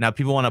 Now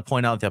people want to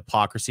point out the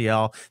hypocrisy.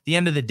 At the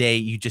end of the day,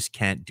 you just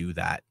can't do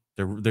that.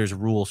 There's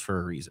rules for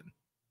a reason.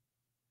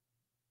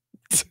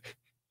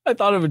 I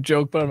thought of a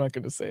joke, but I'm not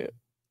going to say it.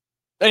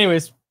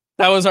 Anyways,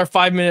 that was our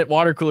 5-minute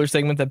water cooler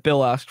segment that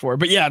Bill asked for.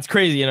 But yeah, it's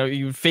crazy.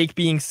 You fake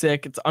being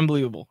sick. It's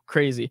unbelievable.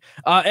 Crazy.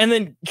 And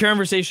then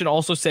Conversation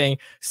also saying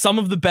some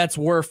of the bets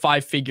were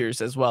 5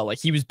 figures as well. Like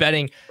he was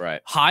betting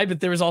high, but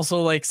there was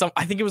also like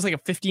I think it was like a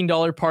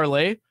 $15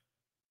 parlay.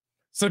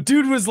 So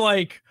dude was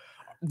like,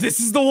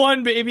 "This is the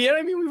one, baby." And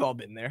I mean, we've all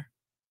been there.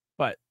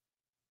 But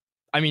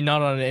I mean,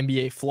 not on an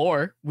NBA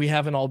floor. We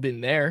haven't all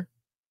been there.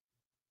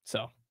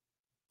 So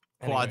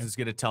Quads is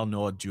going to tell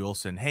Noah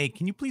Juleson, "Hey,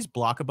 can you please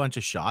block a bunch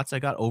of shots? I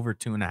got over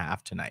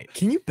 2.5 tonight."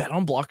 Can you bet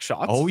on block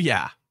shots? Oh,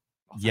 yeah.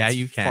 Yeah,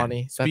 you can.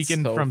 Funny.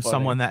 Speaking from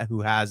someone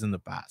who has in the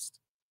past.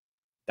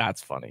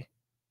 That's funny.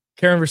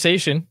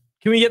 Conversation.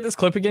 Can we get this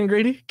clip again,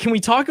 Grady? Can we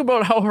talk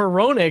about how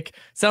Hronek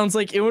sounds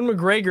like Ewan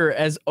McGregor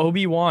as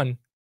Obi-Wan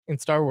in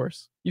Star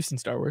Wars? You've seen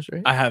Star Wars,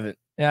 right? I haven't.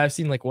 Yeah, I've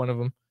seen like one of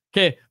them.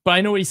 Okay, but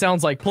I know what he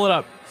sounds like. Pull it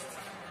up.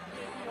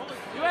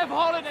 You have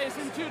holidays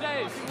in 2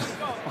 days.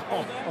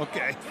 Oh,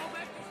 okay.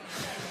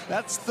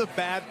 That's the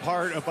bad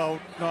part about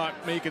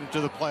not making it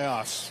to the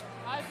playoffs.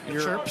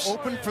 You're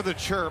open for the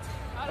chirp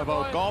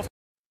about golf.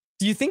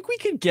 Do you think we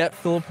could get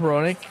Filip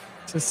Hronek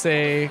to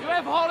say... You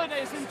have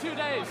holidays in 2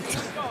 days.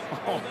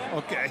 Oh,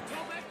 okay.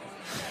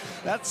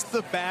 That's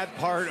the bad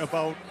part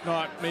about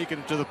not making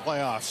it to the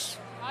playoffs.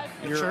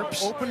 You're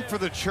open for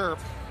the chirp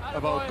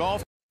about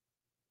golf.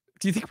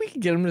 Do you think we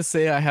could get him to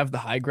say, "I have the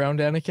high ground,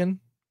 Anakin"?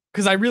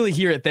 Because I really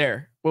hear it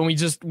there when we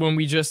just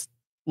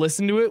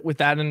listen to it with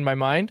that in my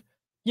mind.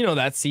 You know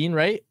that scene,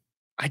 right?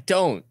 I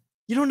don't.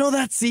 You don't know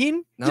that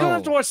scene? No. You don't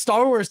have to watch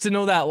Star Wars to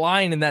know that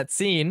line in that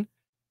scene.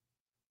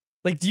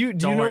 Like, do you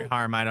Don't know? worry,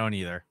 Harm. I don't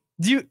either.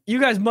 You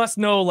guys must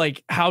know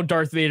like how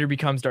Darth Vader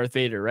becomes Darth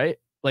Vader, right?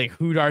 Like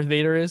who Darth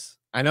Vader is?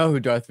 I know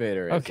who Darth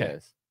Vader is. Okay.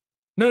 Yes.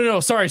 No.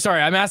 Sorry.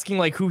 I'm asking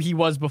like who he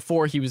was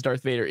before he was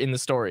Darth Vader in the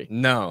story.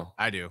 No.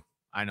 I do.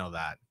 I know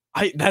that.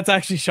 That's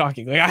actually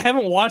shocking. Like I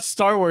haven't watched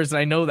Star Wars and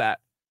I know that.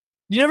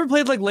 You never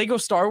played like Lego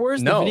Star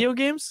Wars, the video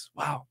games?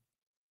 Wow.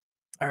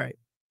 All right.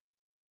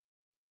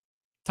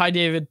 Ty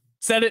David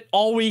said it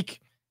all week.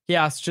 He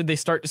asked, should they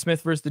start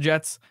DeSmith versus the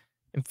Jets?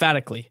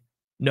 Emphatically,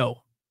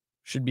 no.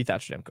 Should be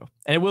Thatcher Demko.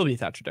 And it will be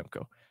Thatcher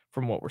Demko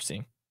from what we're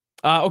seeing.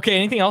 Okay,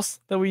 anything else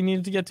that we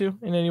needed to get to?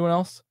 And anyone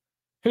else?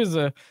 It was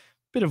a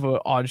bit of an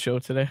odd show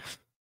today.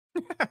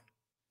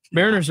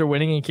 Mariners are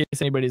winning in case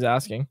anybody's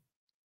asking.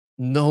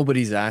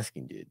 Nobody's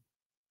asking, dude.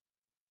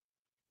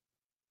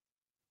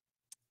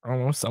 I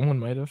don't know. Someone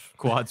might have.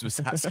 Quads was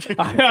asking.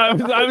 I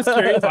was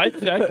curious. I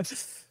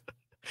checked.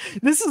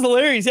 This is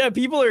hilarious. Yeah,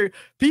 people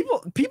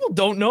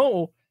don't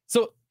know.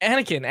 So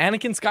Anakin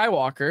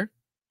Skywalker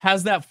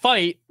has that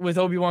fight with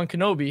Obi-Wan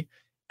Kenobi.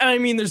 And I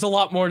mean, there's a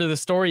lot more to the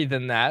story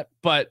than that,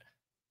 but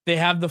they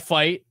have the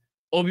fight.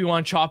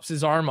 Obi-Wan chops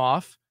his arm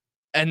off.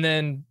 And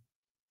then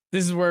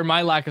this is where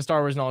my lack of Star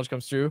Wars knowledge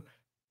comes through.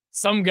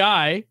 some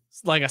guy,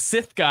 like a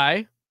Sith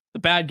guy, the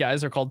bad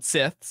guys are called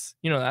Siths.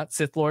 You know that,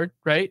 Sith Lord,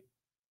 right?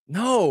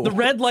 No. The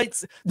red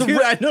lights.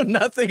 Dude, I know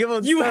nothing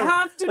about You Star Wars.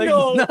 have to Like,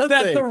 know that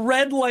nothing. the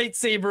red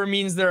lightsaber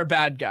means they're a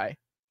bad guy.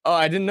 Oh,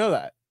 I didn't know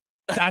that.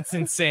 That's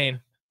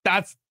insane.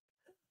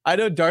 I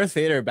know Darth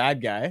Vader,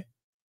 bad guy.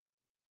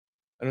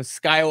 I know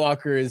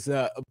Skywalker is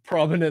a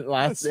prominent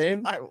last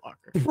name.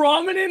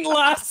 Prominent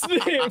last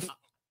name.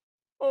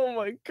 Oh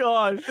my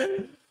god.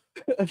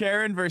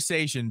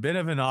 Conversation, bit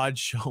of an odd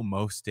show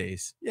most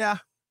days. Yeah,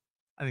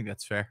 I think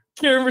that's fair.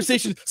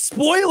 Conversation.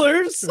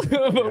 Spoilers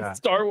about Yeah.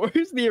 Star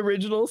Wars, the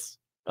originals.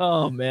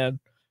 Oh man.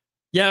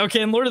 Yeah,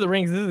 okay, and Lord of the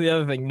Rings, this is the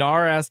other thing.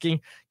 Nar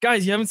asking,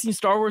 guys, you haven't seen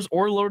Star Wars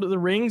or Lord of the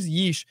Rings?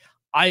 Yeesh.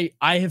 I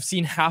have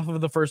seen half of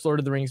the first Lord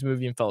of the Rings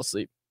movie and fell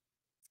asleep.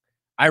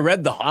 I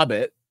read The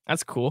Hobbit.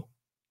 That's cool.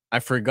 I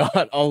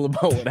forgot all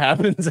about what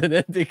happens in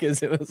it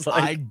because it was I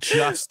like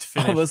just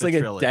finished almost the like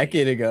trilogy. a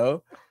decade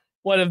ago.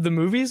 What, of the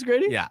movies,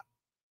 Grady? Yeah,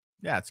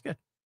 it's good.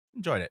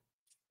 Enjoyed it.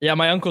 Yeah,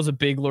 my uncle's a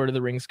big Lord of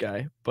the Rings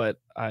guy, but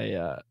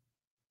yeah.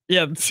 Do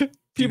you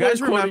People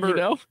guys are quoting,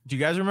 remember? Do you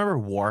guys remember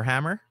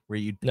Warhammer, where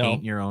you'd No.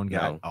 paint your own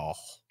guy? No. Oh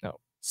No.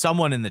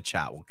 Someone in the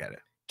chat will get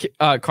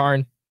it.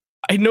 Karn,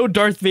 I know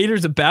Darth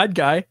Vader's a bad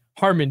guy.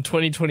 Harmon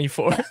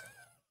 2024.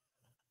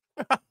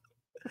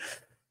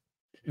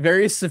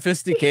 Very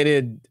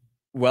sophisticated,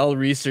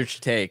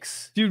 well-researched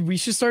takes. Dude, we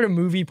should start a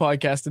movie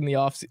podcast in the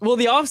off season. Well,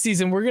 the off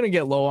season, we're gonna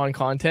get low on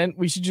content.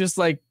 We should just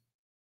like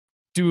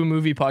do a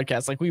movie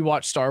podcast. Like we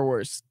watch Star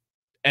Wars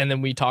and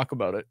then we talk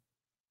about it.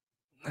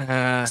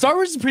 Star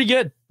Wars is pretty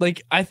good.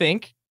 Like, I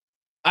think.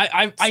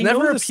 I never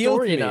know the appealed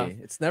story to enough. me.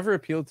 It's never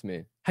appealed to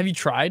me. Have you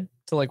tried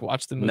to like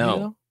watch the movie? No.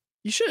 Though?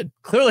 You should.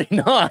 Clearly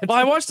not. Well,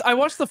 I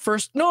watched the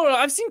first. No,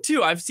 I've seen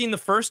two. I've seen the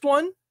first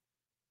one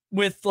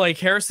with like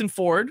Harrison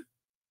Ford,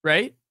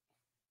 right?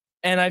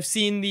 And I've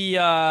seen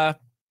the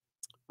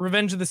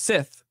Revenge of the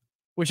Sith,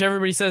 which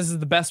everybody says is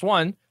the best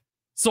one.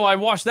 So I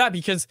watched that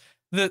because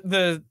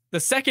the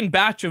second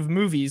batch of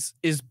movies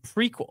is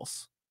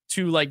prequels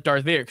to like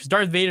Darth Vader, because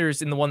Darth Vader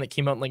is in the one that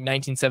came out in like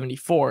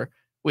 1974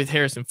 with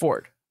Harrison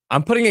Ford.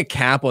 I'm putting a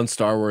cap on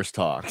Star Wars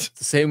talk. It's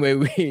the same way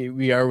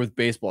we are with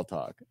baseball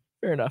talk.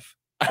 Fair enough.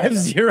 I have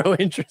zero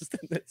interest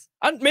in this.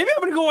 Maybe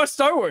I'm gonna go watch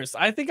Star Wars.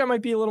 I think I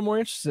might be a little more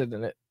interested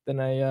in it than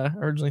I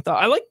originally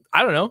thought.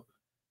 I don't know.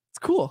 It's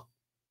cool.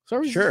 Star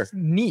Wars Sure. is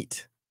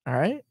neat. All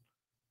right.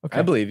 Okay.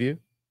 I believe you.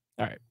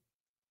 All right.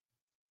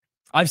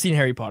 I've seen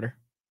Harry Potter.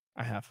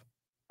 I have.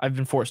 I've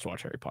been forced to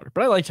watch Harry Potter,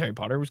 but I liked Harry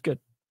Potter. It was good.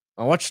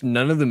 I watched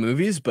none of the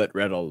movies, but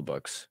read all the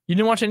books. You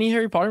didn't watch any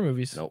Harry Potter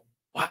movies? Nope.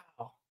 Wow.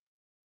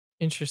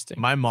 Interesting.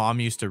 My mom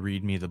used to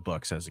read me the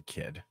books as a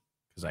kid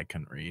because I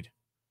couldn't read.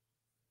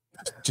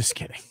 Just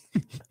kidding.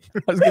 I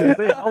was gonna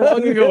say, how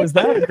long ago was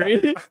that,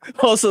 Grady?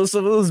 Also,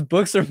 some of those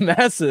books are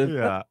massive.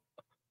 Yeah.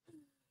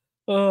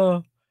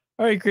 All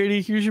right,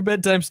 Grady, here's your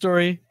bedtime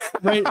story.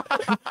 Right,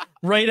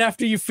 right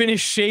after you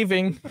finish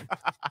shaving.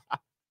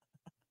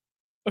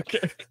 Okay.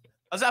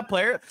 How's that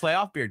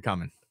playoff beard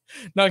coming?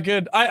 Not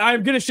good.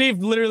 I'm gonna shave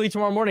literally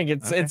tomorrow morning.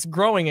 It's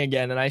growing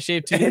again, and I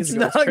shaved 2 days It's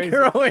ago. not crazy.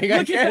 growing. I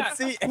Look can't at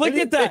see. that. Look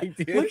at that.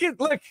 anything, dude.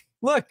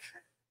 Look.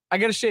 I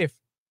gotta shave.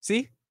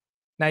 See?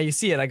 Now you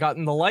see it. I got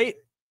in the light.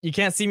 You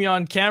can't see me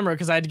on camera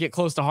because I had to get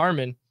close to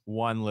Harmon.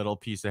 One little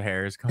piece of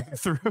hair is coming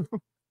through.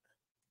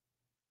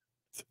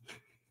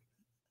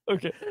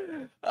 Okay.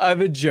 I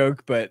have a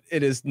joke, but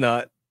it is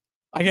not.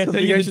 I gotta tell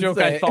Something you I the should joke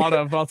I say. thought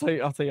of. I'll tell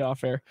you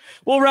off air.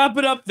 We'll wrap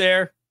it up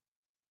there.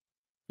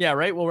 Yeah,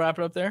 right? We'll wrap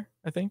it up there,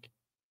 I think.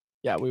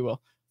 Yeah, we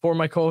will. For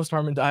my co-host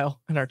Harmon Dial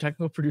and our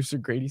technical producer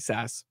Grady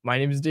Sass, my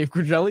name is Dave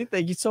Quadrelli.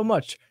 Thank you so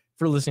much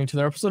for listening to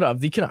the episode of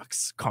the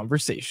Canucks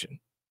Conversation.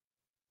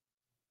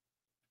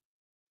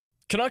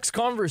 Canucks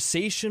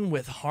Conversation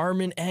with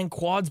Harmon and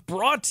Quads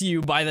brought to you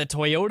by the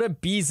Toyota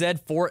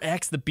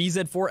BZ4X. The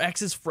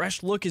BZ4X's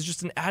fresh look is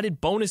just an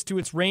added bonus to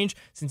its range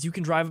since you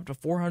can drive up to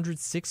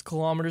 406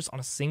 kilometers on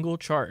a single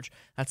charge.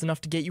 That's enough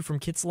to get you from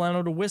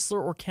Kitsilano to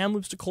Whistler or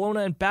Kamloops to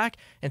Kelowna and back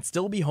and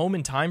still be home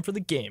in time for the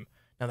game.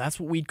 Now that's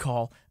what we'd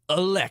call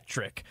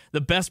electric.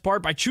 The best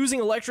part, by choosing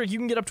electric, you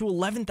can get up to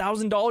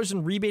 $11,000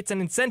 in rebates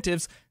and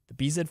incentives.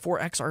 The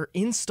BZ4X are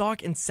in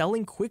stock and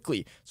selling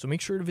quickly, so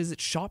make sure to visit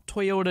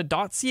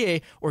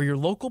shoptoyota.ca or your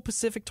local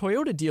Pacific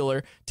Toyota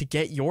dealer to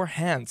get your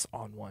hands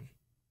on one.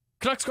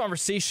 Canucks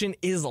Conversation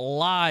is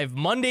live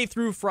Monday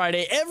through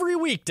Friday, every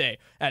weekday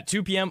at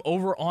 2 p.m.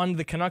 over on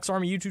the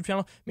CanucksArmy YouTube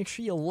channel. Make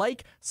sure you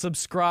like,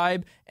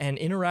 subscribe, and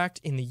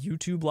interact in the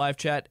YouTube live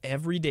chat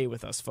every day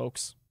with us,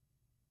 folks.